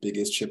has the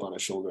biggest chip on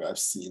his shoulder I've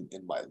seen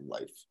in my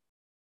life.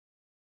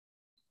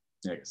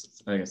 Yeah,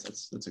 I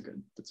guess that's a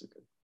good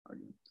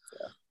argument.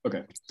 Yeah.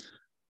 Okay.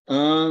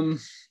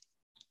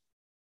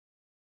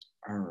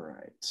 All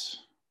right.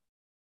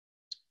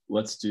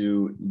 Let's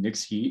do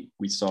Knicks Heat.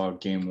 We saw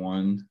game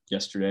 1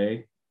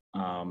 yesterday.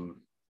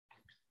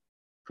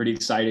 Pretty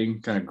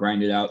exciting, kind of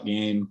grinded out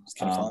game. It's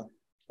kind of fun.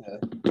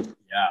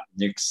 Yeah,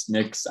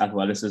 Knicks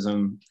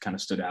athleticism kind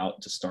of stood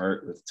out to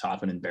start with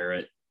Toppin and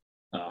Barrett.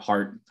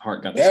 Hart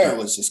got the Barrett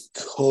was just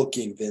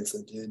cooking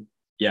Vincent, dude.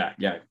 Yeah.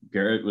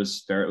 Barrett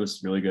was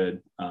really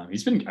good. He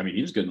was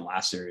good in the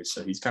last series,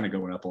 so he's kind of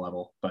going up a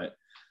level. But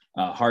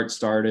Hart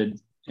started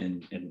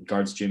and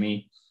guards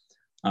Jimmy.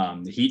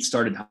 The Heat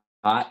started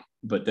hot,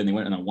 but then they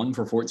went on a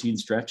 1-for-14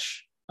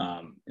 stretch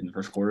in the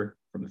first quarter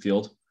from the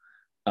field.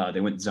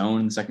 They went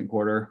zone in the second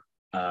quarter.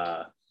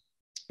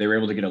 They were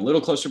able to get a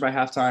little closer by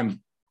halftime,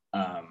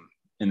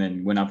 and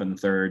then went up in the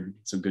third.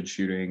 Some good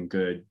shooting,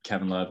 good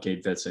Kevin Love,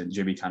 Gabe Vincent,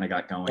 Jimmy kind of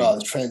got going. Oh,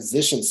 the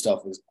transition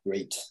stuff was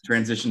great.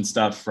 Transition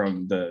stuff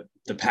from the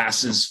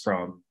passes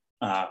from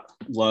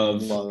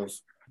Love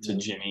to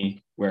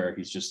Jimmy, where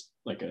he's just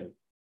like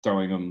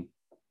throwing them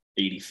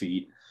 80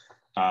 feet.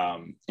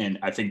 And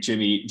I think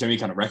Jimmy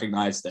kind of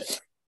recognized that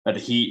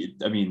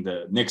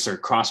the Knicks are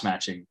cross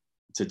matching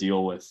to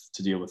deal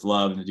with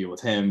Love and to deal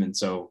with him, and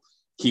so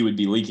he would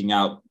be leaking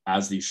out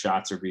as these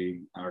shots are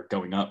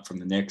going up from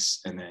the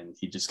Knicks, and then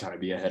he'd just kind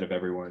of be ahead of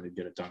everyone and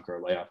get a dunk or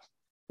a layup,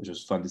 which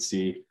was fun to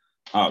see.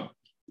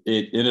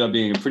 It ended up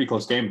being a pretty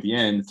close game at the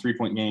end,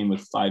 3-point game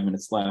with 5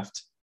 minutes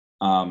left.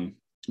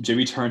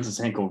 Jimmy turns his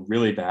ankle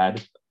really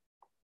bad.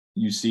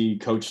 You see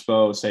Coach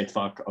Spo say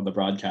 "fuck" on the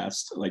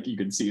broadcast. Like, you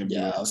could see him.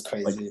 Yeah, that was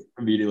crazy.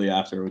 Immediately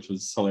after, which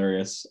was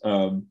hilarious.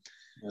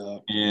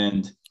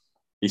 And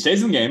he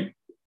stays in the game.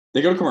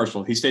 They go to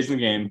commercial. He stays in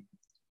the game.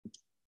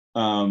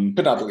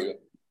 Could not believe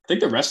it. I think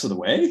the rest of the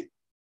way,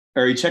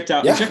 or he checked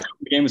out. Yeah. He checked out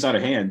the game was out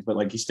of hand,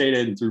 but he stayed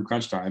in through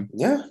crunch time.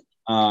 Yeah.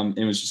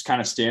 And was just kind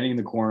of standing in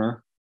the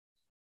corner,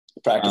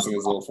 practicing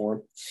his little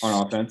form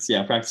on offense.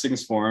 Yeah, practicing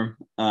his form.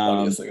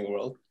 Funniest thing in the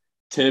world.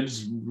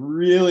 Tibbs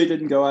really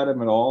didn't go at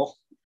him at all,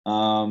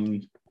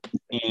 and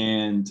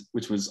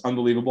which was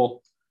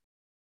unbelievable.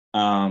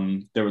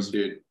 There was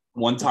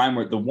one time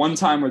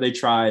where they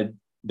tried.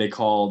 They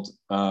called,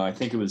 I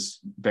think it was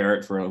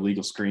Barrett for an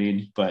illegal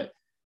screen, but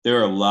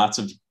there are lots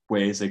of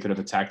ways they could have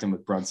attacked him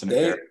with Brunson and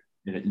Barrett,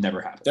 and it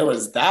never happened. There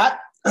was that,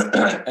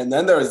 and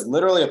then there was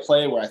literally a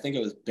play where I think it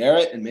was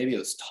Barrett and maybe it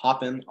was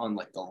Toppin on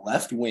the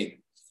left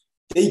wing.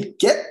 They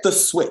get the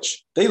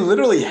switch. They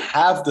literally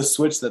have the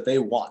switch that they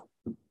want,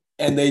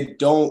 and they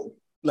don't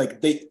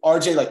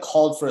RJ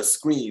called for a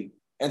screen,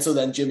 and so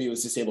then Jimmy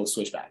was just able to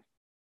switch back.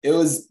 It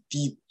was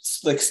the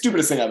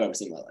stupidest thing I've ever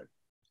seen in my life.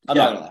 I'm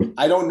not gonna lie.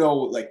 I don't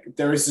know.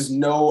 There was just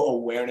no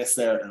awareness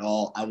there at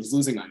all. I was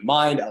losing my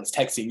mind. I was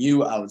texting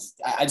you. I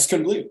just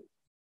couldn't believe it.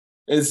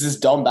 It's just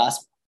dumb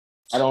basketball.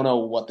 I don't know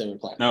what they were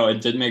playing. No,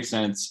 it did make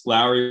sense.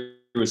 Lowry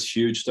was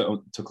huge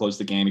to close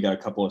the game. He got a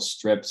couple of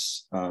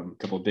strips, a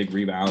couple of big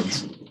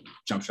rebounds,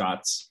 jump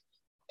shots.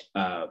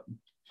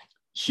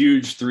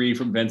 Huge 3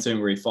 from Vincent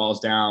where he falls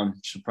down.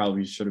 Should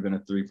have been a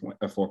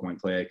 4-point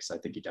play, because I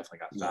think he definitely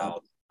got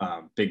fouled.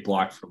 Big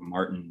block from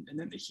Martin, and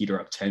then the Heat are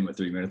up 10 with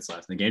 3 minutes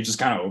left. And the game's just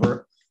kind of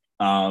over.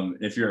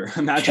 If you're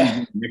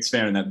a Knicks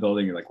fan in that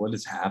building, you're like, what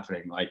is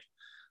happening?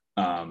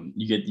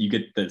 You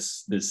get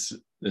this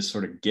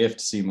sort of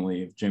gift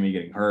seemingly of Jimmy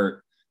getting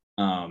hurt.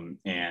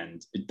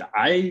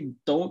 I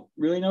don't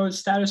really know his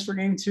status for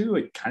game 2.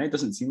 It kind of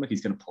doesn't seem like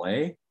he's going to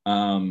play.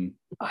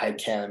 I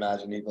can't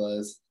imagine he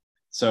plays.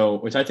 So,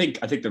 which I think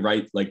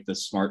the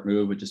smart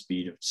move would just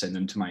be to send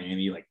him to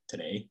Miami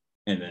today,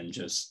 and then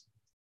just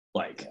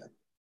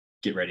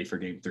get ready for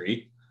game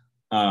 3.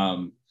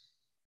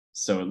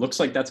 So it looks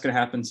like that's going to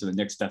happen. So the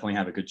Knicks definitely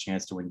have a good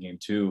chance to win game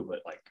 2,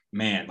 but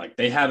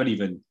they haven't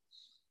even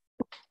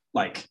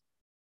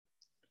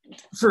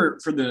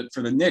for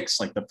the Knicks,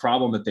 the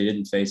problem that they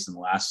didn't face in the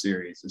last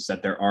series is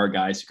that there are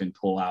guys who can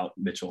pull out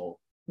Mitchell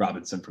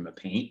Robinson from the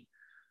paint.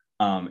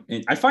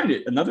 And I find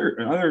it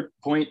another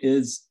point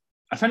is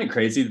I find it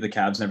crazy that the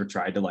Cavs never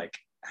tried to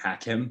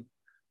hack him,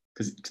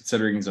 because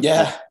considering he's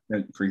a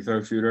free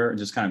throw shooter, and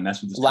just kind of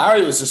mess with this.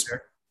 Larry was just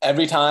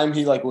every time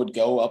he would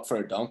go up for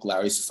a dunk,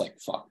 Larry's just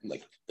fuck,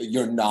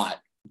 you're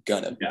not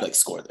gonna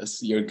score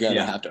this. You're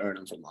gonna have to earn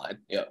him from line.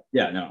 Yeah.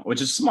 Yeah, no,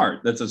 which is smart.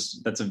 That's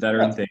a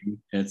veteran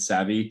thing, and it's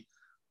savvy.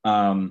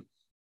 The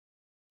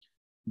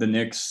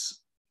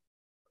Knicks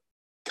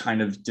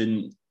kind of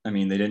didn't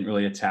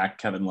really attack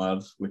Kevin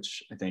Love,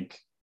 which I think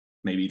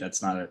maybe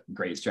that's not a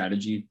great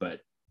strategy,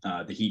 but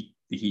the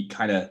Heat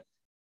kind of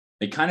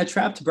they kind of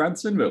trapped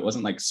Brunson, but it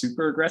wasn't like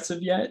super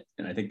aggressive yet.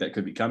 And I think that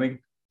could be coming.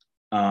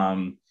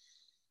 And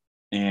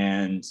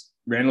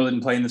Randall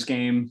didn't play in this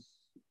game.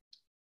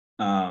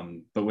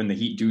 But when the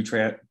Heat do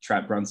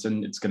trap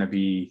Brunson, it's going to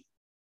be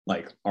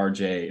like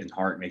RJ and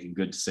Hart making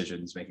good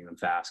decisions, making them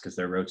fast because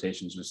their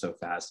rotations are so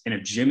fast. And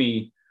if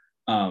Jimmy,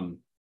 when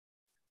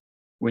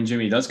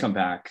Jimmy does come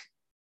back,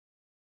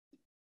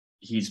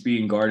 he's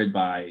being guarded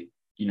by,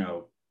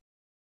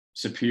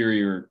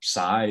 superior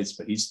size,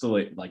 but he's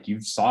still, like you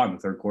saw in the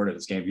third quarter of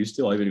this game, he's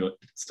still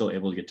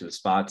able to get to his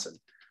spots. And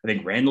I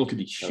think Randall could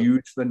be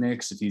huge for the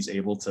Knicks if he's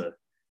able to,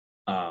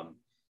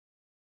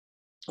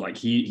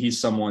 he's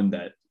someone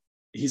that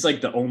he's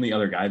like the only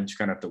other guy that you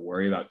kind of have to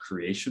worry about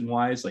creation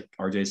wise. Like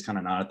RJ's kind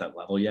of not at that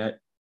level yet.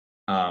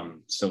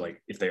 So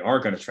like if they are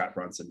going to trap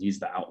Brunson, he's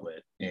the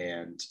outlet,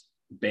 and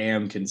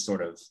Bam can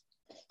sort of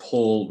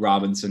pull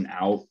Robinson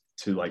out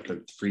to like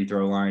the free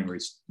throw line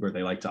where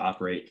they like to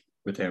operate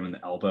with him in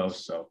the elbow.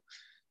 So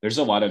there's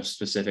a lot of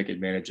specific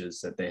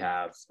advantages that they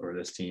have, or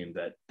this team,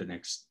 that the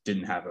Knicks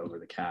didn't have over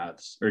the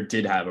Cavs, or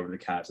did have over the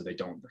Cavs that they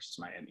don't versus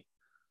Miami.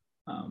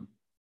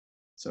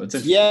 So it's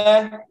interesting.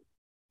 Yeah.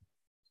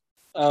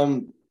 I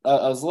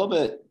was a little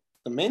bit,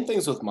 the main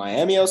things with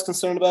Miami I was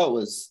concerned about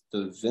was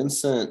the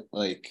Vincent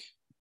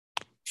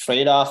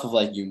trade-off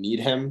of you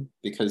need him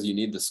because you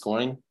need the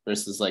scoring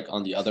versus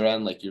on the other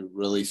end, you're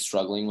really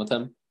struggling with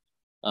him.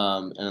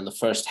 And in the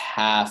first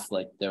half,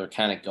 they were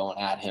kind of going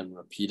at him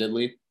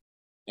repeatedly,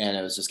 and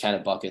it was just kind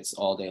of buckets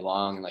all day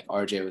long. And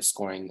RJ was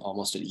scoring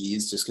almost at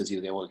ease just because he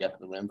was able to get to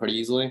the rim pretty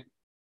easily.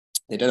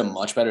 They did a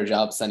much better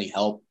job sending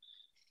help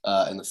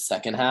in the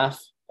second half.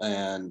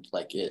 And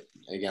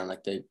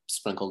they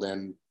sprinkled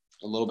in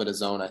a little bit of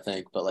zone, I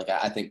think, but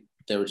I think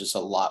they were just a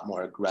lot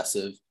more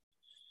aggressive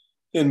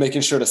in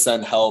making sure to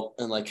send help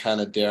and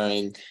kind of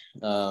daring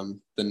the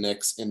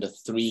Knicks into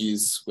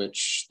threes,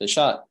 which they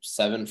shot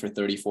 7 for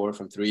 34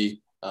 from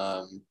three.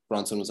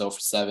 Brunson was 0 for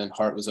 7.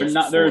 Hart was 0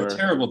 for 4. They're a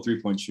terrible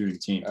 3-point shooting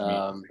team.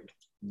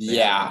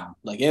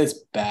 It's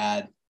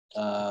bad.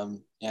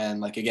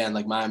 And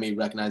again, Miami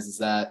recognizes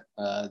that.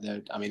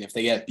 If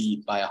they get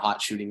beat by a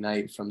hot shooting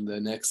night from the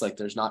Knicks,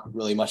 there's not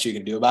really much you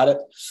can do about it.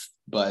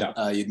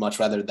 But you'd much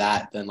rather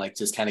that than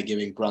just kind of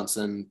giving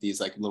Brunson these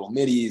little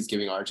middies,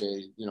 giving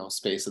RJ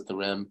space at the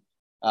rim.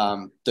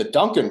 The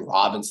Duncan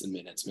Robinson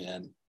minutes,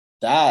 man,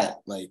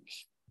 that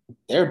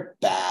they're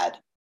bad.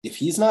 If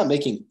he's not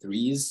making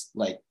threes,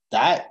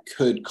 that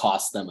could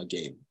cost them a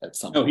game at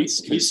some point.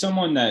 He's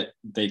someone that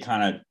they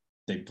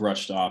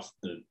brushed off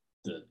the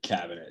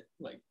cabinet.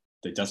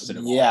 They dusted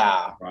him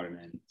off, brought him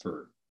in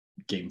for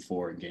Game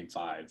 4 and Game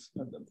 5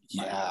 of the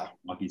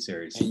Milwaukee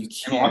series. And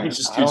Milwaukee's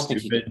just too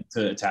stupid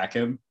to attack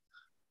him.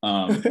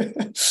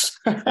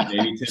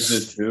 Maybe Tibbs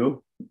is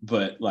too,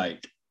 but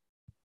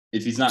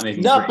if he's not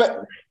making he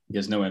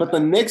has no impact. But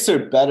the Knicks are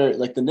better.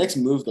 The Knicks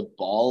move the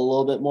ball a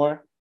little bit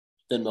more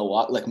than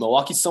Milwaukee.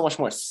 Milwaukee's so much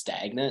more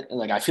stagnant.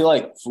 And I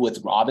feel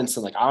with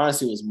Robinson, I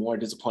honestly was more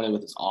disappointed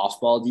with his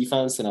off-ball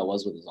defense than I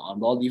was with his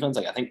on-ball defense.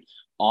 I think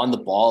on the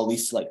ball, at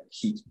least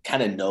he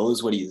kind of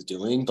knows what he's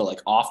doing,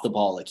 but off the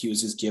ball, he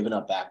was just giving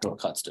up backdoor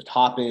cuts to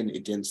Toppin.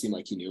 It didn't seem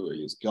like he knew where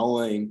he was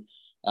going.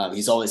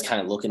 He's always kind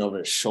of looking over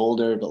his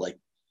shoulder, but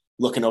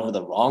looking over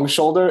the wrong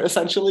shoulder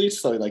essentially.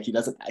 So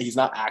he's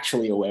not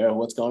actually aware of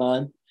what's going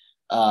on.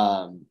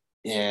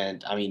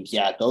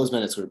 Those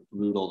minutes were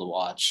brutal to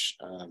watch.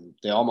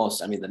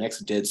 The Knicks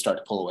did start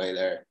to pull away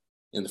there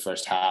in the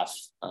first half.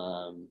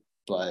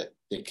 But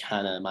they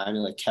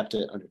Miami kept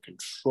it under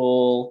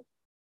control.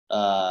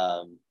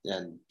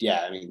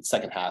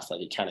 Second half,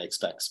 you kind of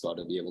expect Spo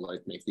to be able to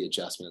make the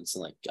adjustments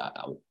and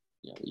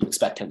you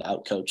expect him to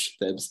outcoach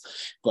Thibs,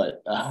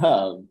 but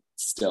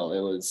still, it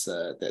was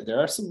there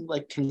are some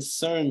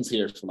concerns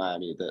here for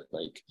Miami that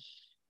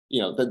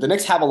the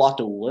Knicks have a lot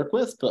to work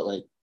with, but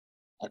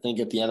I think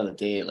at the end of the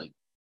day,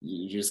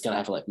 you're just gonna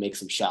have to make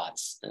some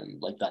shots,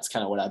 and that's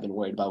kind of what I've been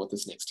worried about with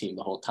this Knicks team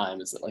the whole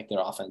time, is that their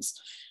offense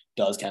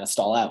does kind of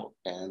stall out,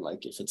 and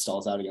if it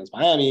stalls out against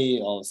Miami,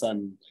 all of a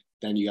sudden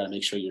then you got to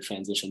make sure your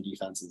transition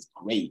defense is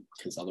great,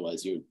 because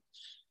otherwise you're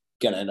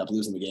going to end up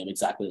losing the game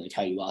exactly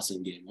how you lost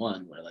in Game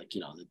 1, where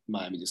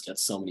Miami just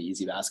gets so many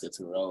easy baskets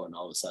in a row, and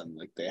all of a sudden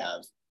they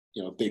have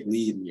a big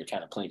lead and you're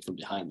kind of playing from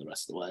behind the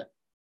rest of the way.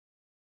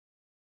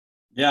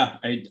 Yeah,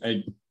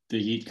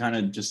 the Heat kind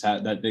of just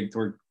had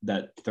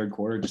that third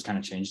quarter just kind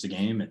of changed the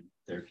game, and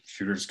their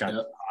shooters got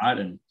hot,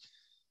 and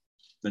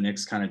the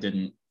Knicks kind of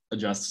didn't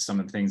adjust to some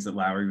of the things that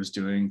Lowry was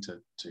doing to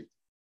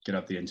get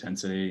up the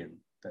intensity, and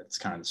that's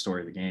kind of the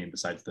story of the game,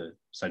 besides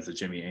the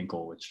Jimmy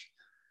ankle, which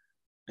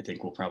I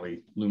think will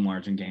probably loom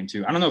large in Game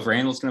 2. I don't know if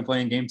Randall's going to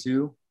play in Game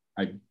 2.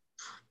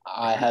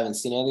 I haven't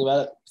seen anything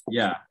about it.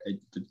 Yeah,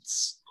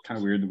 it's kind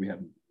of weird that we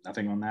have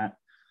nothing on that.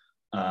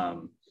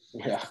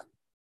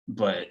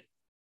 But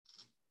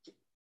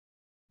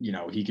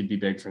he could be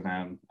big for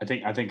them. I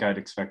think I'd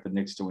expect the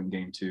Knicks to win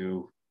Game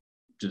 2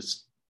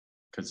 just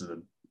because of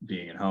the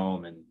being at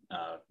home and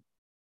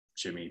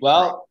Jimmy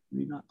not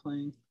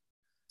playing.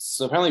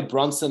 So apparently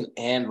Brunson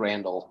and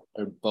Randall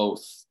are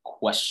both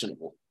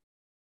questionable.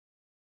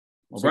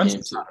 Well,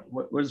 Brunson's not.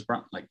 What is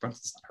Brunson? Like,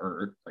 Brunson's not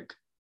hurt. Like,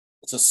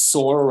 it's a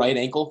sore right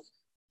ankle,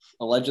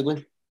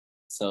 allegedly.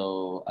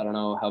 So I don't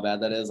know how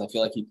bad that is. I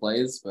feel like he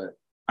plays, but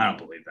I don't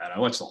believe that. I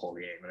watched the whole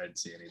game and I didn't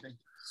see anything.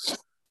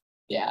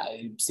 Yeah,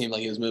 it seemed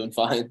like he was moving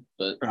fine,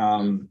 but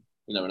you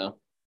never know.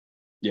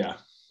 Yeah.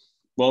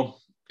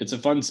 Well, it's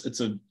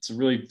a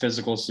really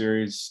physical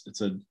series.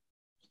 It's a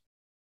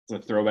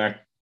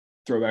throwback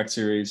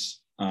series.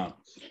 And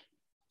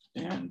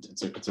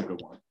it's a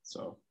good one.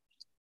 So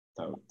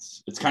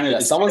it's kind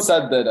of someone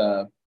said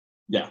that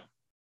yeah.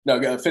 No,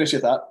 go finish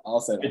your thought. I'll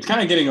say that. It's kind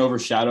of getting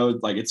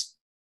overshadowed. Like it's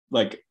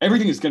like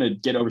everything is gonna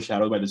get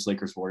overshadowed by this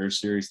Lakers Warriors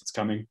series that's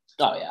coming.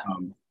 Oh yeah.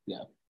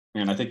 Yeah.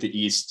 And I think the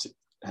East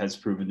has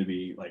proven to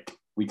be like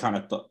we kind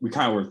of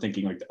were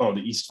thinking like, oh,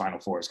 the East Final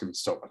Four is gonna be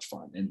so much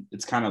fun. And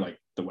it's kind of like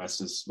the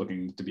West is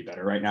looking to be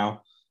better right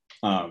now.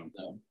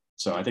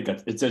 So I think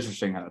it's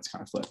interesting how that's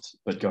kind of flipped.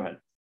 But go ahead.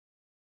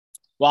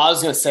 Well, I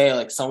was gonna say,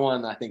 like,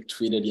 someone I think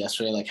tweeted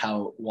yesterday, like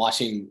how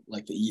watching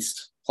like the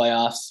East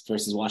playoffs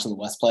versus watching the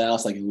West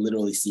playoffs, like it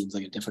literally seems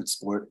like a different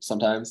sport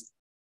sometimes.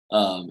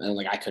 And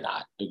like I could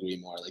not agree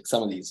more. Like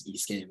some of these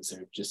East games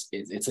are just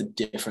it's a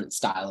different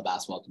style of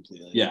basketball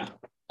completely. Yeah,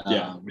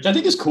 which I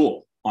think is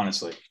cool,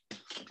 honestly.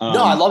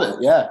 No, I love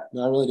it. Yeah,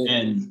 no, I really do.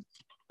 And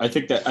I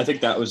think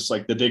that was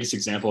like the biggest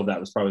example of that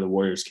was probably the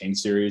Warriors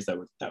Kings series.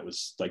 That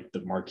was like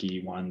the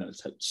marquee one that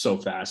was so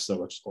fast, so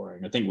much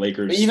scoring. I think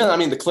Lakers. But even I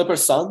mean the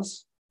Clippers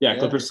Suns. Yeah,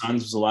 Clippers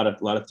Suns was a lot of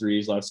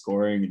threes, a lot of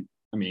scoring. And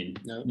I mean,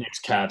 Knicks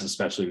Cavs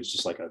especially was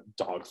just like a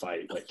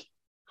dogfight. Like,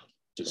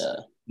 just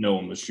no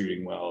one was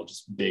shooting well.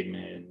 Just big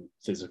men,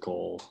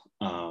 physical.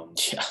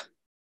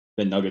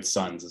 The Nuggets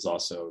Suns is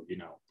also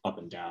up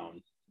and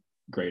down,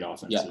 great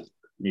offenses. Yeah.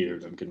 Neither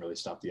of them can really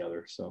stop the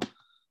other. So,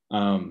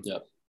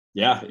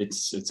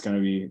 it's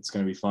gonna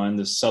be fun.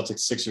 The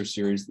Celtics Sixers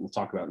series we'll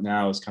talk about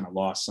now has kind of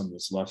lost some of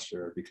its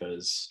luster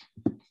because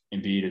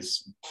Embiid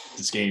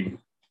this game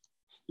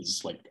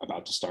is like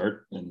about to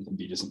start and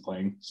Embiid isn't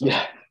playing. So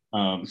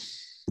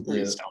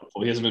it's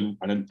doubtful. He hasn't been.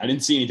 I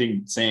didn't see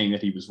anything saying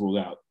that he was ruled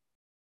out.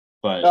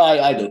 But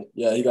I did.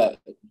 Yeah, he got.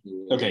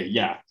 Okay.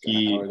 Yeah.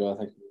 He.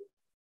 Oh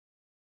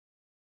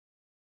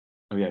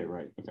yeah.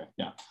 Right. Okay.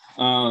 Yeah.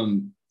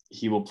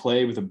 He will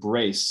play with a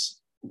brace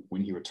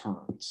when he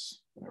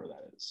returns, whatever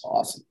that is.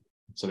 Awesome.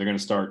 So they're going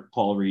to start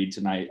Paul Reed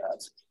tonight.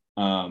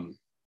 Apparently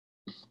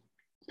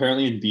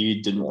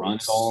Embiid didn't run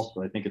at all,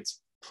 but I think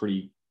it's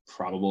pretty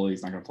probable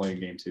he's not going to play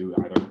in game 2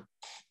 either.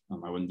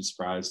 I wouldn't be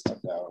surprised.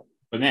 No.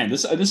 But man,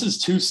 this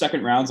is 2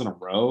 second rounds in a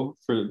row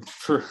for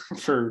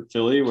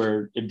Philly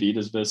where Embiid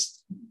has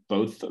missed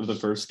both the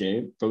first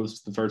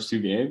 2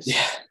 games.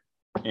 Yeah.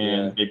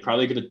 And they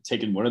probably could have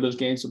taken one of those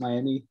games with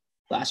Miami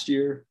last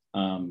year.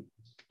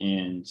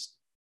 And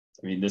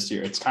I mean, this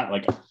year it's kind of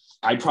like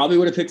I probably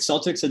would have picked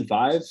Celtics in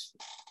 5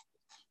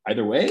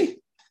 either way.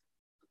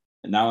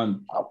 And now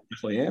I'm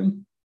definitely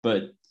am.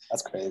 But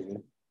that's crazy.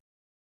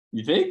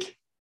 You think?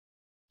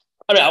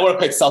 I mean, I would have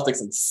picked Celtics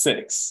in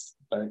 6.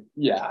 But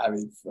yeah, I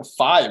mean,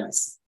 5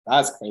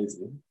 that's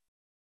crazy.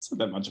 It's not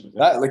that much of a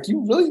that, like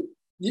you really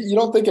you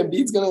don't think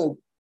Embiid's gonna?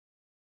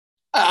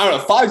 I don't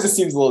know. 5 just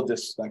seems a little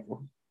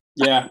disrespectful.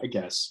 Yeah, I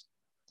guess.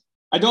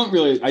 I don't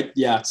really.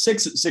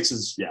 6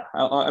 is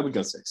I would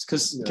go 6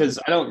 because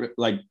I don't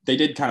like they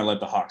did kind of let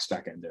the Hawks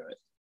back into it.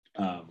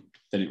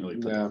 They didn't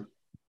really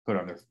put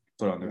on their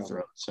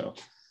throat. So,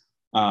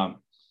 but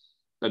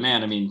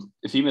man, I mean,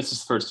 if he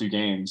misses the first 2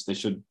 games, these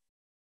should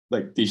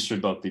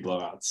both be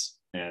blowouts.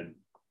 And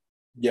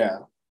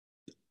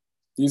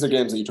these are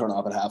games that you turn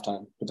off at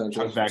halftime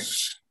potentially.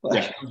 Comes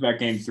back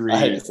game 3. I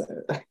hate to say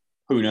it.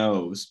 Who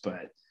knows?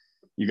 But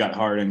you got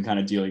Harden kind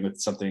of dealing with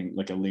something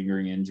like a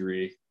lingering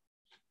injury.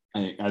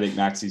 I think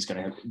Maxi's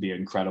going to have to be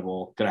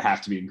incredible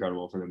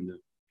for them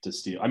to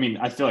steal. I mean,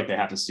 I feel like they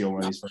have to steal one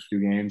of these first 2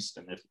 games.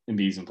 And if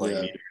Embiid's in play,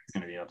 it's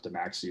going to be up to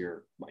Maxi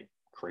or like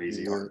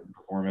crazy Harden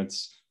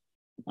performance.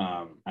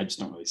 I just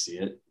don't really see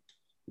it.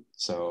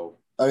 So,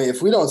 I mean,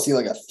 if we don't see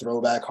like a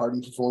throwback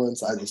Harden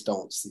performance, I just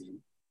don't see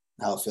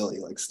how Philly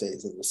like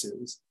stays in the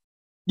series.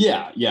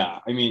 Yeah.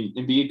 I mean,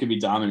 Embiid could be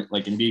dominant.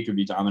 Like Embiid could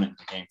be dominant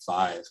in game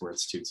 5 where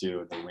it's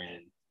 2-2 and they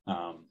win.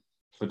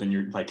 But then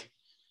you're like,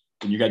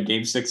 and you got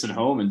game 6 at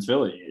home in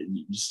Philly,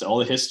 and just all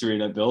the history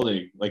of that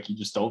building, like you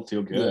just don't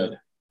feel good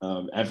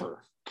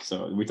ever.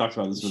 So we talked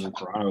about this with the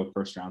Toronto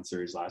first round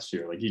series last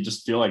year. Like you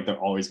just feel like they're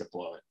always gonna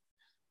blow it.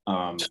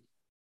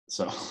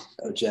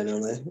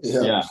 Genuinely,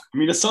 yeah. I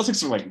mean, the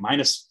Celtics are like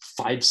minus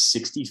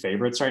 560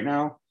 favorites right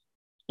now.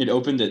 It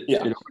opened at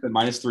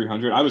minus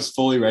 300. I was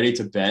fully ready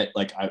to bet.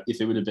 Like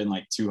if it would have been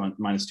like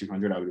minus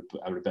 200, I would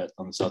have bet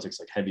on the Celtics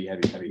like heavy.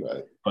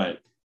 Right. But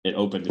it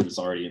opened, it was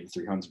already in the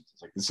 300s.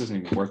 It's like, this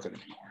isn't even worth it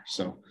anymore.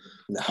 So,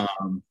 I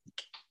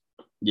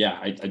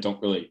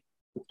don't really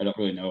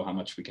know how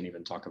much we can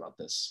even talk about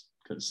this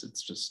because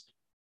it's just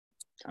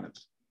kind of,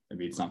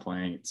 maybe it's not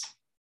playing.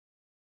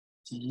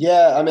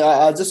 I mean,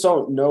 I just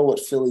don't know what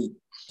Philly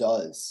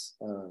does,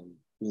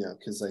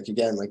 because like,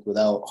 again, like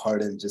without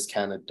Harden just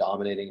kind of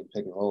dominating and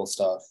pick and roll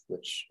stuff,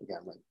 which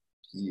again, like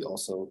he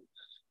also,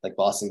 like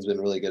Boston's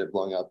been really good at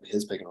blowing up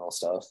his pick and roll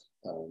stuff.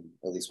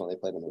 at least when they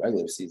played in the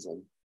regular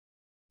season.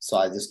 So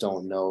I just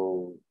don't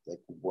know like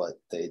what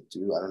they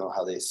do. I don't know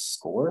how they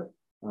score.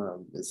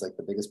 It's like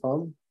the biggest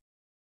problem.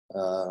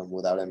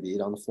 Without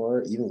Embiid on the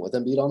floor, even with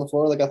Embiid on the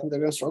floor, like I think they're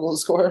going to struggle to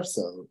score.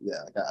 So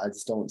yeah, like, I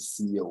just don't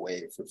see a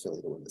way for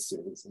Philly to win the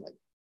series. And like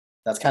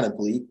that's kind of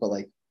bleak, but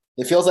like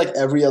it feels like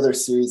every other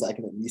series I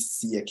can at least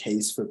see a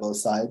case for both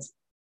sides.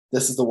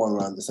 This is the one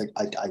where I'm just like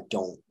I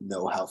don't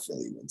know how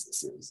Philly wins the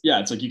series. Yeah,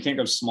 it's like you can't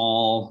go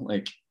small.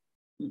 Like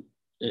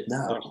there's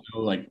No.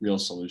 no like real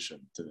solution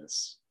to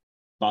this.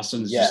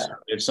 Boston's just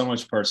they have so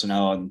much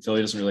personnel, and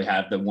Philly doesn't really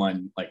have the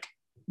one like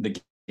the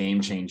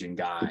game changing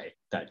guy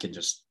that can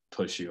just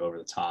push you over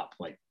the top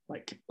like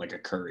a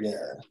Curry.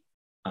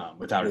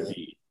 Without a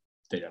beat,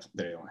 they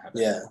don't have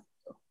that. Yeah.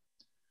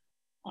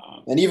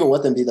 And even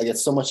with Embiid, like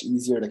it's so much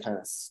easier to kind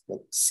of like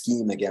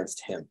scheme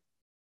against him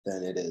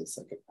than it is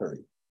like a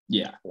Curry.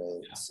 Yeah.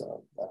 Right? Yeah.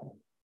 So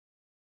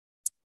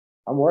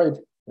I'm worried.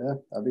 Yeah,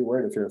 I'd be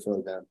worried if you're a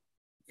Philly fan.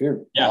 If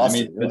you're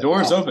Boston, I mean the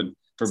door is open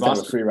for it's Boston kind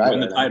of a free ride to win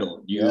the right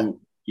title. You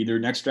either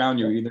next round,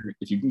 you're either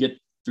if you can get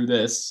through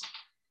this,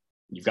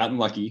 you've gotten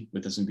lucky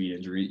with this Embiid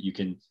injury. You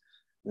can.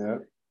 Yeah.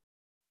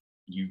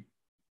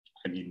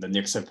 I mean, the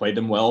Knicks have played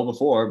them well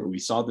before, but we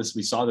saw this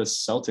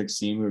Celtics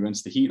team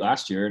against the Heat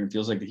last year, and it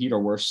feels like the Heat are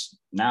worse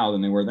now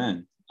than they were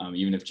then.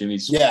 Even if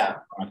Jimmy's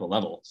at a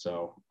level,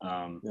 so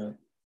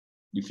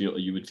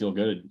you would feel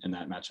good in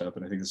that matchup,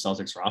 and I think the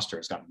Celtics roster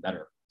has gotten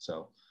better.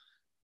 So,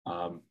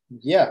 the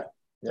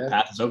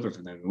path is open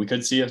for them. We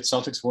could see a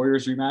Celtics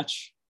Warriors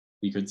rematch.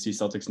 We could see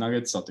Celtics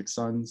Nuggets, Celtics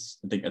Suns.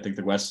 I think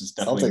the West is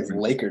definitely Celtics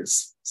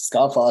Lakers.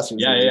 Scott Foster.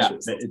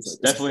 It's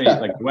definitely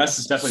like the West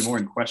is definitely more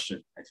in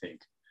question, I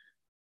think.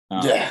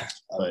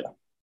 But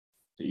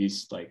the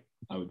East, like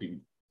I would be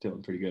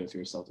feeling pretty good if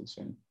you're a Celtics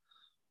fan.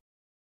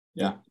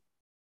 Yeah.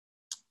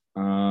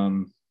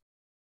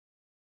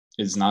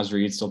 Is Naz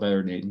Reid still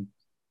better than Ayton?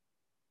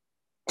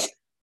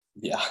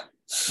 Yeah.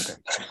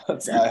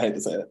 Okay. I hate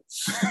to say it.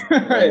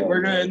 All right,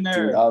 we're good in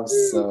there. Dude,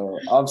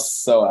 I'm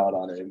so out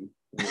on Ayton.